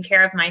and taking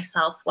care of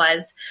myself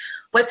was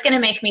what's going to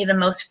make me the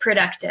most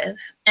productive.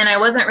 And I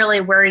wasn't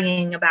really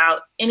worrying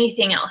about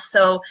anything else.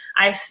 So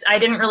I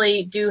didn't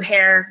really do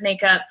hair,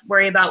 makeup,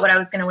 worry about what I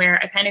was going to wear.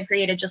 I kind of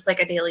created just like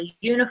a daily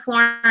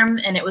uniform,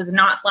 and it was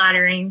not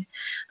flattering.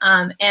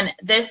 And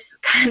this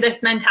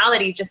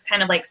mentality just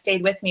kind of like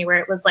stayed with me, where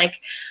it was like,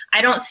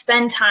 I don't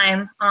spend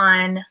time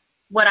on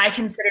what I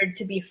considered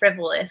to be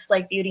frivolous,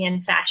 like beauty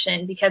and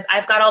fashion, because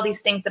I've got all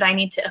these things that I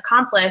need to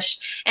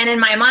accomplish. And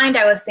in my mind,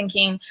 I was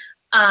thinking,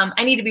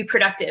 I need to be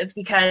productive,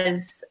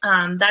 because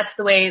that's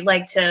the way,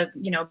 like, to,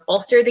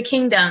 bolster the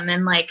kingdom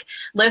and like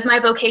live my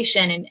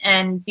vocation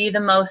and be the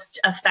most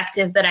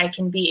effective that I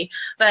can be.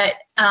 But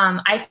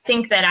I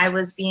think that I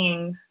was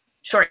being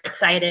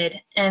short-sighted,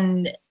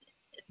 and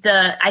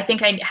I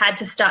think I had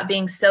to stop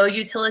being so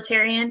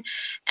utilitarian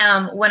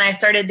when I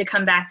started to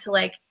come back to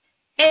like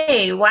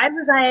hey, why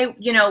was I,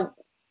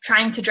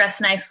 trying to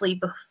dress nicely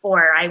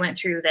before I went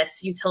through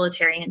this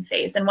utilitarian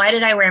phase? And why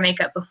did I wear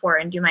makeup before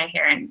and do my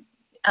hair and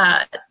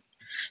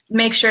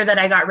make sure that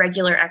I got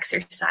regular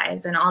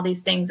exercise and all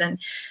these things? And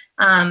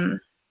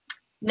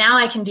now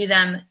I can do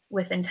them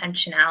with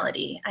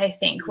intentionality, I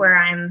think,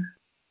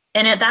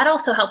 that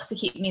also helps to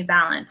keep me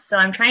balanced. So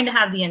I'm trying to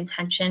have the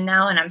intention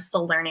now, and I'm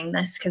still learning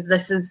this because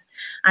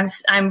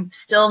I'm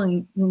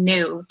still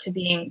new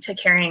to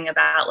caring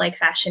about like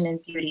fashion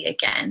and beauty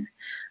again.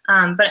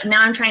 But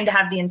now I'm trying to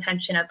have the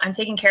intention of I'm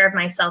taking care of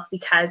myself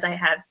because I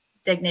have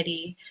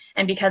dignity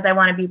and because I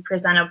want to be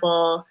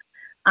presentable,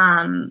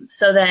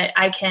 so that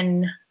I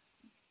can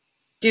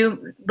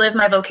live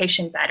my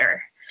vocation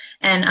better.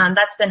 And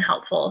that's been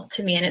helpful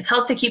to me. And it's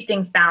helped to keep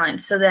things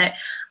balanced so that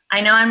I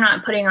know I'm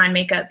not putting on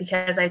makeup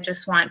because I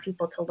just want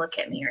people to look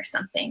at me or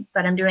something,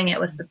 but I'm doing it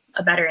with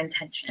a better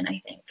intention, I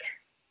think.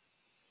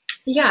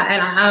 Yeah,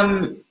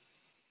 and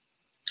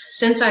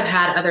since I've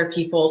had other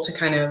people to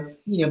kind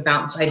of,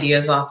 bounce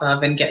ideas off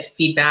of and get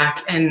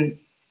feedback, and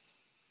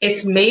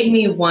it's made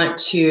me want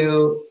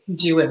to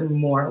do it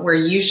more, where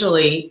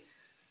usually,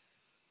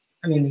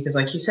 because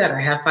like you said, I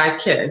have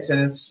 5 kids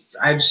and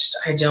I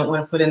don't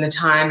want to put in the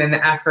time and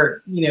the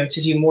effort,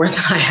 to do more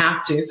than I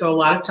have to. So a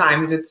lot of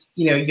times it's,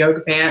 yoga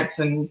pants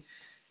and,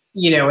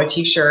 a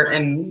t-shirt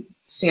and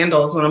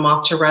sandals when I'm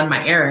off to run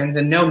my errands,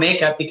 and no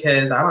makeup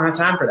because I don't have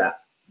time for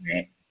that.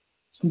 Right.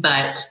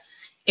 But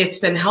it's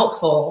been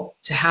helpful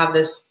to have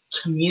this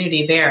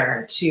community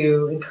there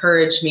to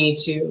encourage me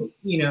to,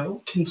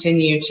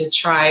 continue to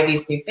try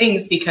these new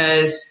things,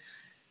 because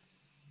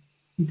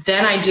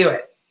then I do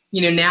it.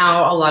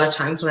 Now a lot of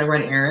times when I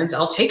run errands,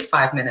 I'll take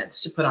 5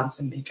 minutes to put on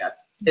some makeup.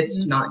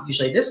 It's not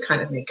usually this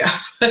kind of makeup,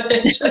 but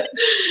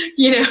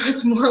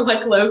it's more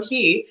like low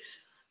key,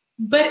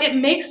 but it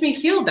makes me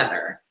feel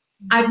better.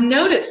 I've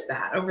noticed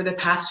that over the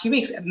past few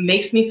weeks, it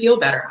makes me feel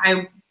better.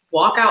 I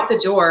walk out the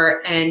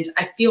door and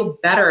I feel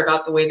better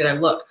about the way that I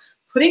look.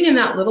 Putting in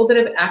that little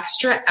bit of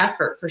extra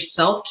effort for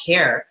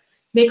self-care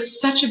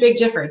makes such a big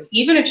difference.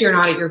 Even if you're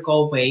not at your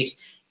goal weight,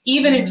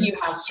 even if you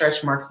have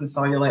stretch marks and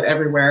cellulite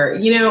everywhere,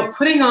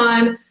 putting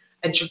on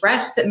a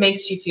dress that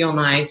makes you feel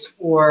nice,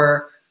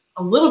 or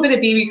a little bit of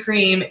BB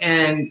cream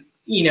and,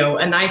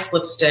 a nice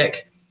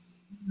lipstick,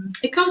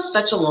 it goes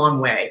such a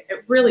long way.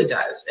 It really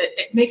does.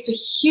 It makes a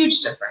huge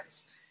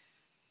difference.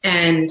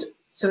 And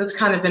so that's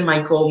kind of been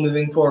my goal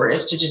moving forward,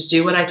 is to just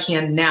do what I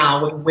can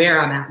now with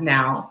where I'm at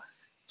now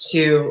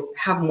to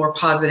have more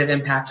positive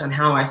impact on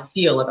how I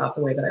feel about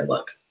the way that I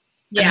look.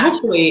 Yeah. And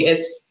hopefully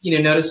it's,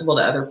 noticeable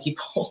to other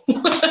people,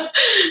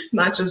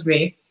 not just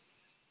me.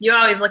 You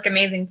always look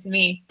amazing to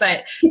me,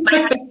 but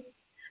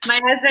my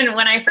husband,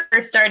 when I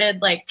first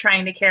started like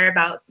trying to care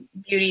about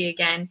beauty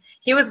again,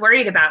 he was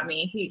worried about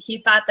me.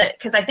 He thought that,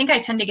 because I think I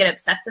tend to get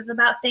obsessive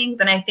about things,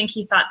 and I think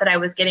he thought that I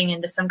was getting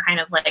into some kind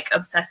of like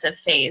obsessive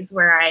phase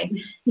where I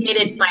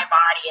hated my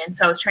body, and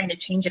so I was trying to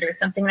change it or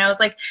something. And I was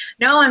like,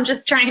 no, I'm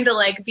just trying to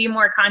like be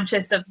more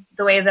conscious of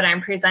the way that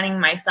I'm presenting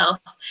myself.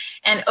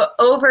 And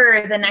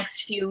over the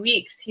next few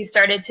weeks, he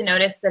started to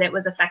notice that it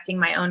was affecting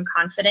my own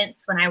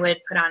confidence when I would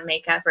put on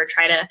makeup or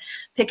try to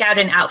pick out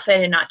an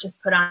outfit and not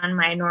just put on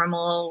my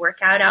normal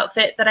workout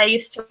outfit that I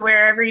used to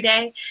wear every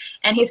day.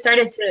 And he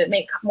started to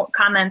make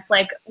comments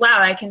like,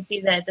 wow, I can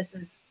see that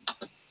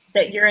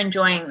that you're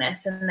enjoying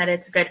this and that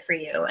it's good for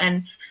you.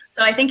 And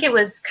so I think it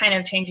was kind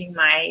of changing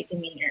my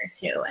demeanor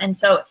too. And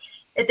so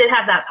it did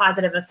have that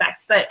positive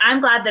effect. But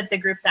I'm glad that the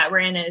group that we're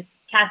in is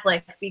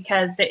Catholic,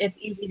 because it's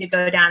easy to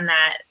go down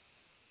that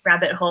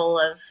rabbit hole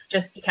of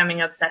just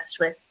becoming obsessed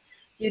with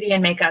beauty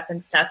and makeup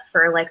and stuff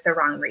for like the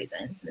wrong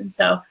reasons. And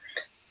so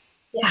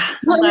yeah.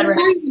 Well, it's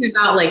not even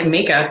about like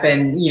makeup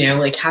and,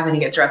 like having to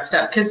get dressed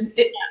up, because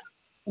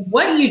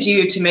what you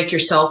do to make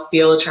yourself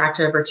feel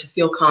attractive or to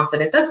feel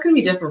confident, that's going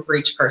to be different for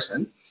each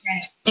person.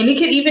 Right. And it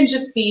could even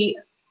just be,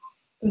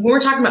 when we're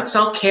talking about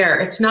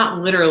self-care, it's not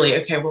literally,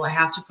 okay, well, I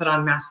have to put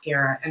on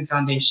mascara and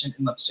foundation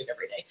and lipstick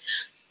every day.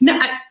 No,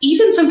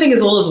 even something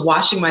as little as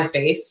washing my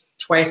face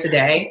twice a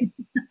day,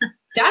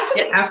 that's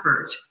an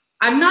effort.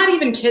 I'm not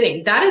even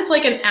kidding. That is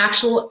like an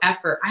actual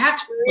effort. I have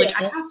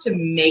to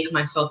make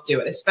myself do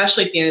it,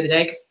 especially at the end of the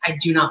day, because I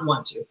do not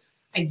want to.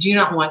 I do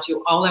not want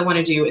to. All I want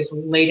to do is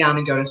lay down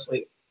and go to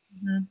sleep.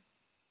 Mm-hmm.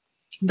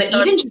 But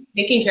even just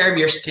taking care of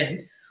your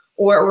skin,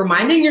 or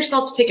reminding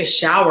yourself to take a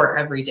shower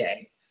every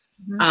day.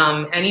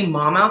 Mm-hmm. Any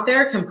mom out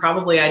there can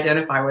probably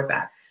identify with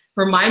that.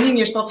 Reminding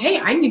yourself, hey,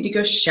 I need to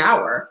go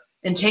shower,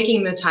 and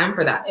taking the time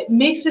for that. It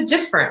makes a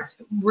difference.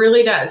 It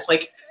really does.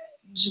 Like,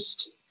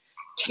 just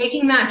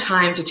taking that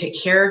time to take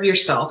care of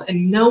yourself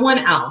and no one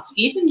else,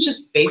 even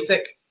just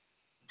basic,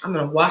 I'm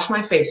going to wash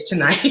my face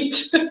tonight.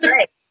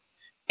 Right.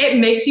 It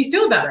makes you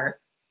feel better.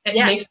 It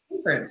makes a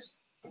difference.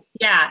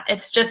 Yeah,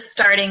 it's just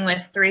starting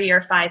with 3 or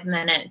 5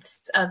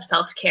 minutes of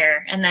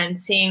self-care and then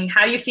seeing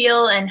how you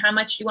feel and how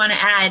much you want to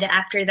add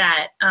after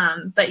that.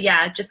 But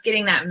yeah, just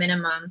getting that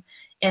minimum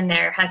in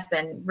there has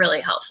been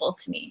really helpful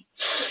to me.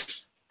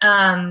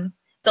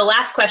 the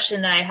last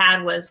question that I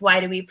had was, why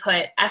do we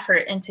put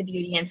effort into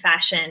beauty and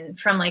fashion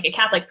from like a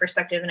Catholic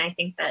perspective? And I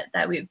think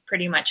that we've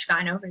pretty much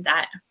gone over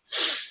that.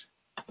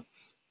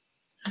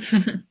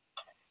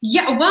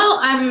 Yeah,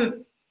 well,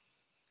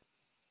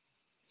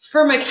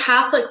 from a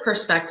Catholic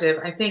perspective,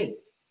 I think,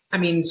 I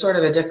mean, sort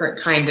of a different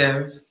kind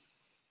of,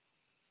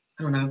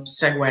 I don't know,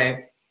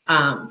 segue,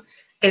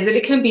 is that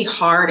it can be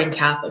hard in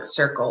Catholic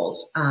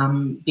circles,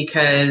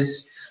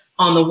 because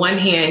on the one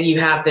hand, you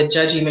have the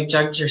judgy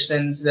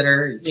McJudgersons that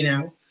are, you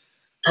know,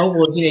 oh,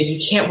 well, you know, you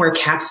can't wear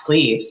cap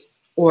sleeves,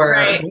 or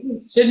Right.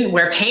 women shouldn't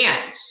wear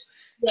pants.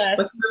 Yes.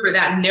 Let's remember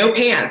that, no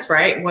pants,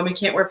 right? Women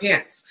can't wear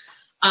pants.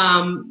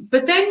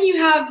 But then you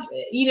have,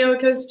 you know,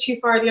 it goes too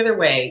far the other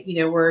way, you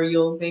know, where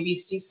you'll maybe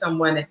see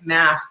someone at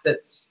mass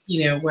that's,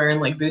 you know, wearing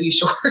like booty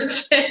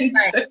shorts. And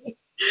Right.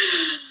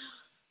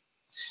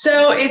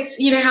 so it's,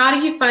 you know, how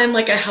do you find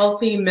like a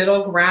healthy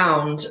middle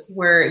ground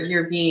where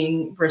you're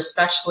being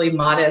respectfully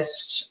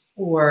modest,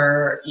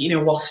 or, you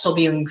know, while still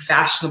being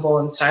fashionable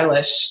and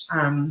stylish,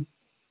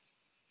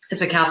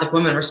 as a Catholic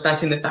woman,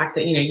 respecting the fact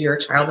that, you know, you're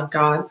a child of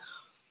God.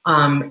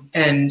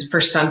 And for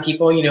some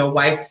people, you know, a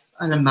wife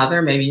and a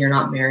mother, maybe you're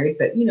not married,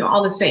 but, you know,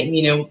 all the same,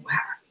 you know,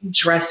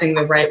 dressing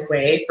the right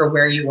way for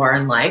where you are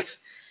in life,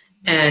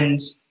 and,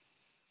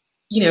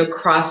 you know,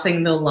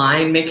 crossing the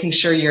line, making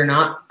sure you're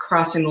not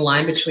crossing the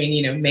line between,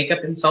 you know,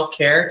 makeup and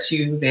self-care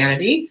to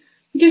vanity,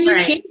 because you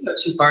Right. can't go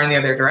too far in the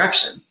other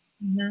direction.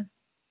 Mm-hmm.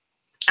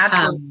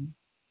 Absolutely.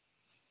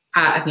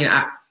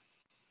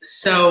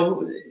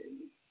 So,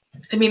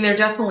 I mean, there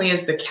definitely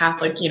is the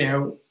Catholic, you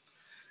know,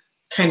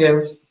 kind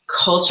of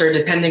culture,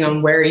 depending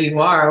on where you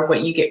are,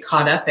 what you get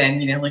caught up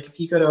in. You know, like if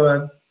you go to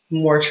a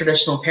more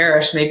traditional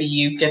parish, maybe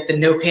you get the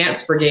no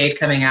pants brigade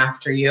coming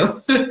after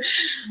you.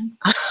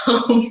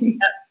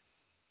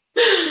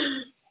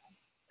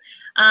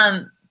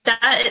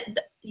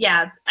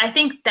 Yeah, I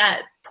think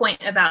that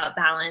point about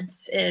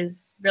balance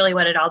is really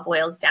what it all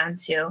boils down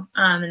to.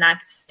 And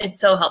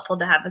it's so helpful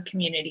to have a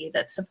community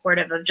that's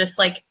supportive of just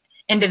like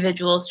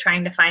individuals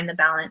trying to find the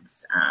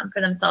balance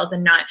for themselves,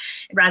 and not,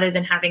 rather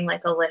than having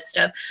like a list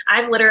of,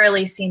 I've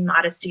literally seen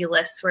modesty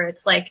lists where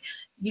it's like,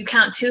 you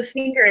count 2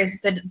 fingers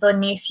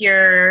beneath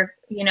your,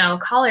 you know,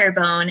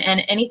 collarbone,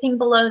 and anything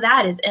below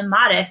that is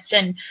immodest.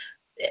 And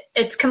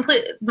it's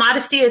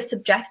modesty is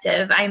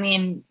subjective. I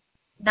mean,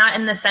 not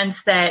in the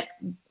sense that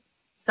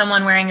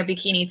someone wearing a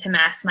bikini to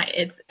mass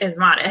is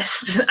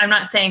modest. I'm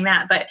not saying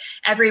that, but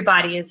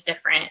everybody is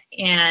different.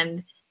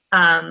 And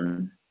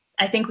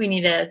I think we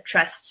need to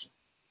trust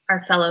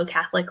our fellow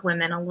Catholic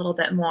women a little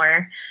bit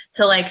more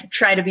to like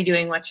try to be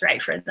doing what's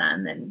right for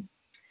them. And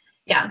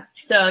yeah,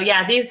 so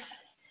yeah,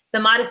 the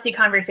modesty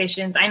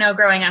conversations, I know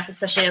growing up,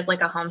 especially as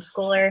like a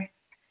homeschooler,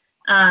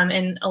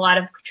 in a lot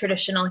of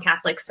traditional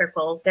Catholic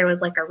circles, there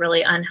was like a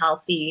really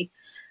unhealthy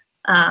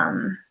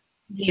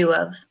view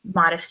of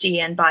modesty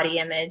and body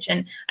image.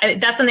 And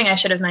that's something I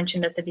should have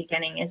mentioned at the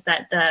beginning, is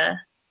that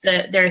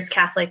there's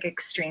Catholic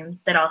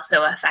extremes that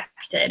also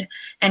affected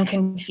and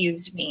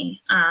confused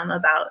me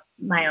about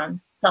my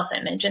own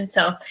self-image. And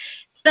so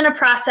it's been a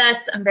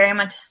process. I'm very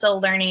much still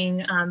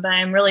learning, but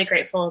I'm really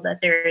grateful that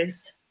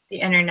there's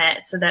the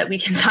internet so that we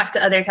can talk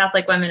to other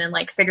Catholic women and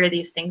like figure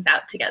these things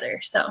out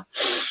together. So,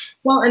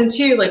 well, and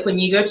too, like when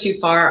you go too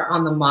far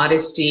on the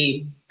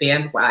modesty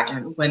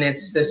bandwagon, when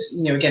it's this,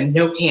 you know, again,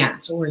 no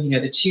pants, or, you know,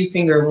 the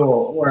 2-finger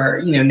rule,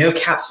 or, you know, no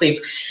cap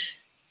sleeves,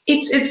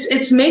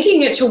 it's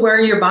making it to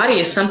where your body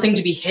is something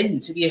to be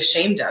hidden, to be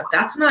ashamed of.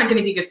 That's not going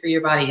to be good for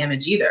your body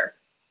image either.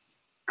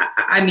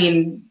 I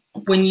mean,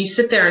 when you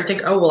sit there and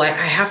think, oh, well, I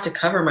have to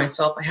cover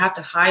myself, I have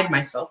to hide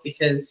myself,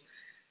 because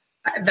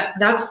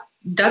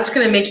that's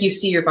going to make you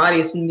see your body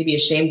as something to be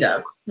ashamed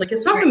of. Like,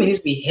 it's not something that needs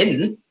to be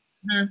hidden.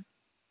 Mm-hmm.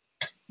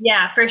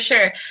 Yeah, for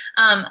sure.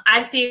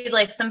 I see,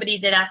 like, somebody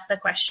did ask the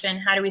question,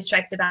 how do we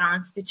strike the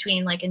balance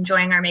between like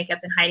enjoying our makeup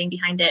and hiding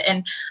behind it?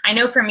 And I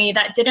know for me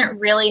that didn't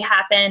really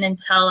happen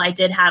until I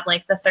did have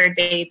like the 3rd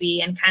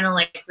baby, and kind of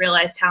like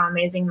realized how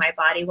amazing my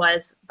body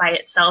was by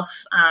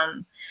itself.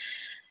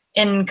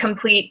 In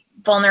complete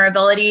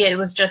vulnerability, it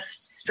was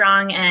just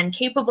strong and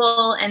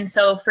capable. And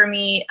so for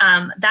me,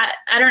 that,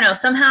 I don't know,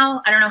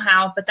 somehow, I don't know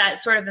how, but that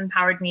sort of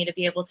empowered me to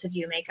be able to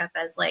view makeup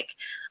as like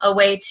a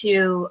way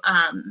to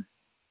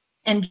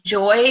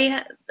enjoy.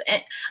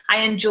 I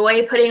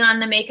enjoy putting on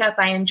the makeup.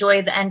 I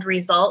enjoy the end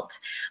result,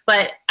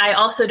 but I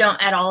also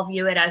don't at all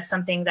view it as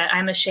something that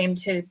I'm ashamed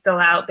to go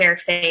out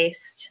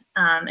barefaced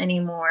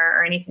anymore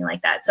or anything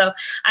like that. So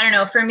I don't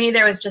know, for me,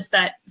 there was just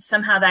that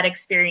somehow that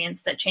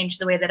experience that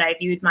changed the way that I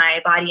viewed my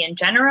body in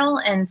general.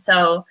 And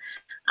so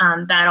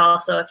that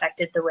also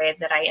affected the way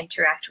that I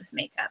interact with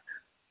makeup.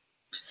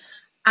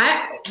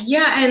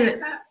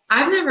 And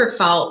I've never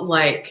felt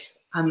like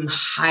I'm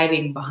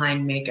hiding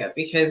behind makeup,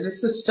 because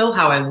this is still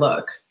how I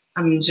look.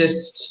 I'm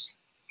just,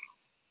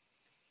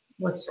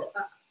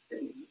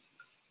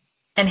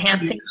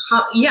 enhancing?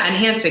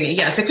 Enhancing it.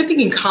 Yes, I could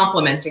thinking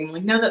complimenting. I'm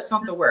like, no, that's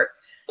not the word.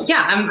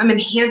 Yeah, I'm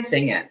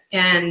enhancing it.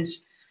 And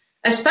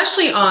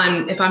especially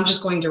if I'm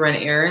just going to run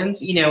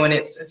errands, you know, and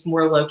it's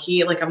more low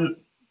key, like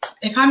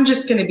if I'm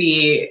just going to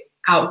be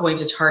out going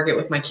to Target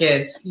with my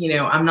kids, you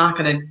know, I'm not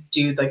going to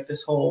do like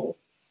this whole,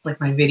 like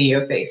my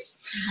video face.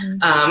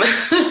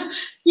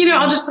 You know,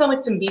 I'll just put on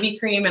like some BB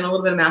cream and a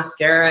little bit of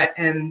mascara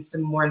and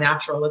some more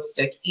natural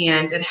lipstick.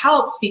 And it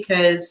helps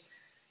because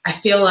I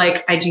feel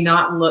like I do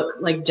not look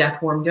like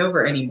death warmed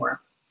over anymore.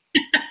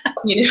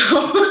 You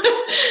know,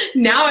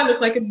 now I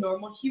look like a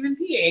normal human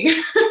being.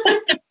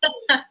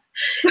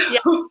 Yeah,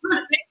 it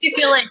makes you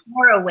feel like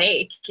more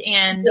awake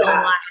and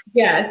alive.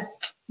 Yes.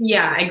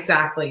 Yeah,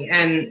 exactly.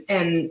 And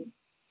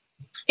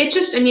it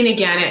just, I mean,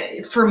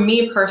 again, for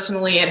me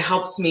personally, it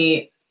helps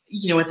me,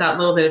 you know, with that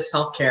little bit of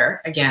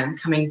self-care, again,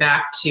 coming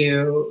back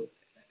to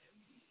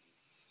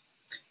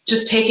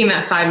just taking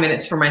that 5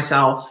 minutes for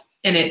myself,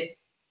 and it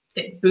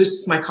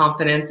boosts my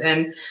confidence.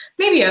 And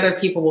maybe other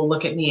people will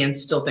look at me and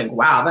still think,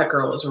 wow, that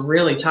girl is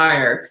really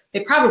tired.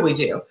 They probably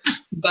do.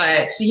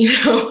 But, you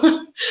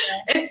know,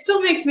 it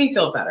still makes me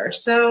feel better.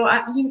 So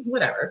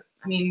whatever.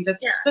 I mean,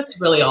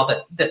 that's really all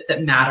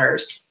that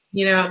matters.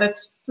 You know,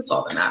 that's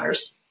all that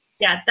matters.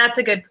 Yeah, that's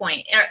a good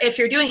point. If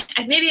you're doing,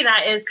 maybe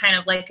that is kind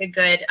of like a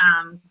good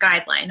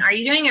guideline. Are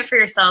you doing it for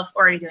yourself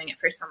or are you doing it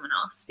for someone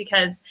else?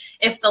 Because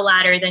if the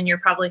latter, then you're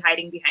probably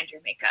hiding behind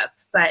your makeup.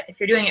 But if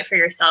you're doing it for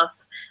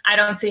yourself, I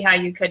don't see how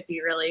you could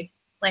be really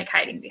like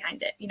hiding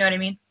behind it. You know what I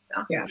mean?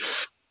 So yeah.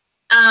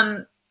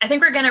 I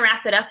think we're gonna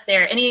wrap it up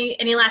there.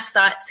 Any last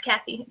thoughts,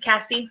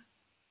 Cassie?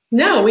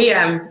 No,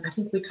 I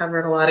think we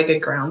covered a lot of good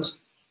ground.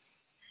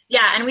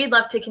 Yeah, and we'd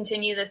love to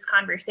continue this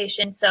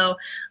conversation. So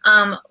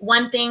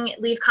one thing,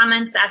 leave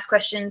comments, ask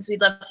questions.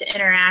 We'd love to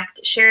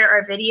interact. Share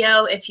our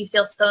video if you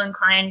feel so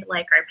inclined,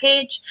 like our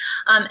page.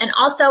 And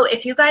also,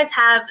 if you guys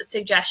have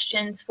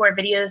suggestions for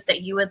videos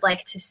that you would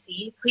like to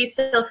see, please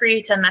feel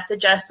free to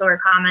message us or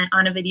comment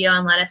on a video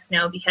and let us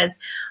know, because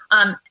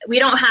we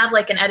don't have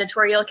like an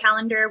editorial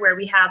calendar where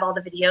we have all the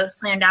videos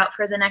planned out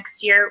for the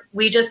next year.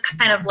 We just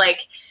kind of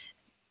like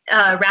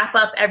wrap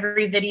up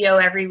every video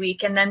every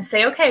week and then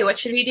say, okay, what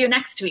should we do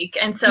next week?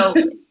 And so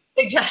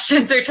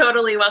suggestions are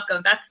totally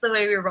welcome. That's the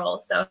way we roll.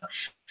 So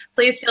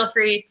please feel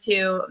free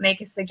to make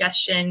a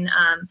suggestion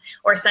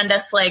or send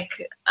us like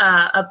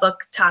a book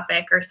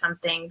topic or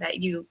something that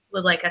you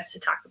would like us to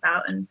talk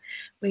about, and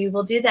we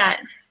will do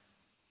that.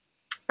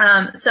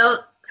 So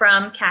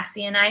from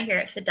Cassie and I here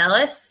at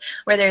Fidelis,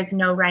 where there's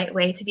no right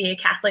way to be a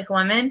Catholic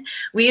woman,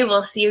 we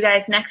will see you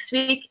guys next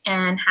week,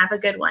 and have a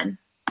good one.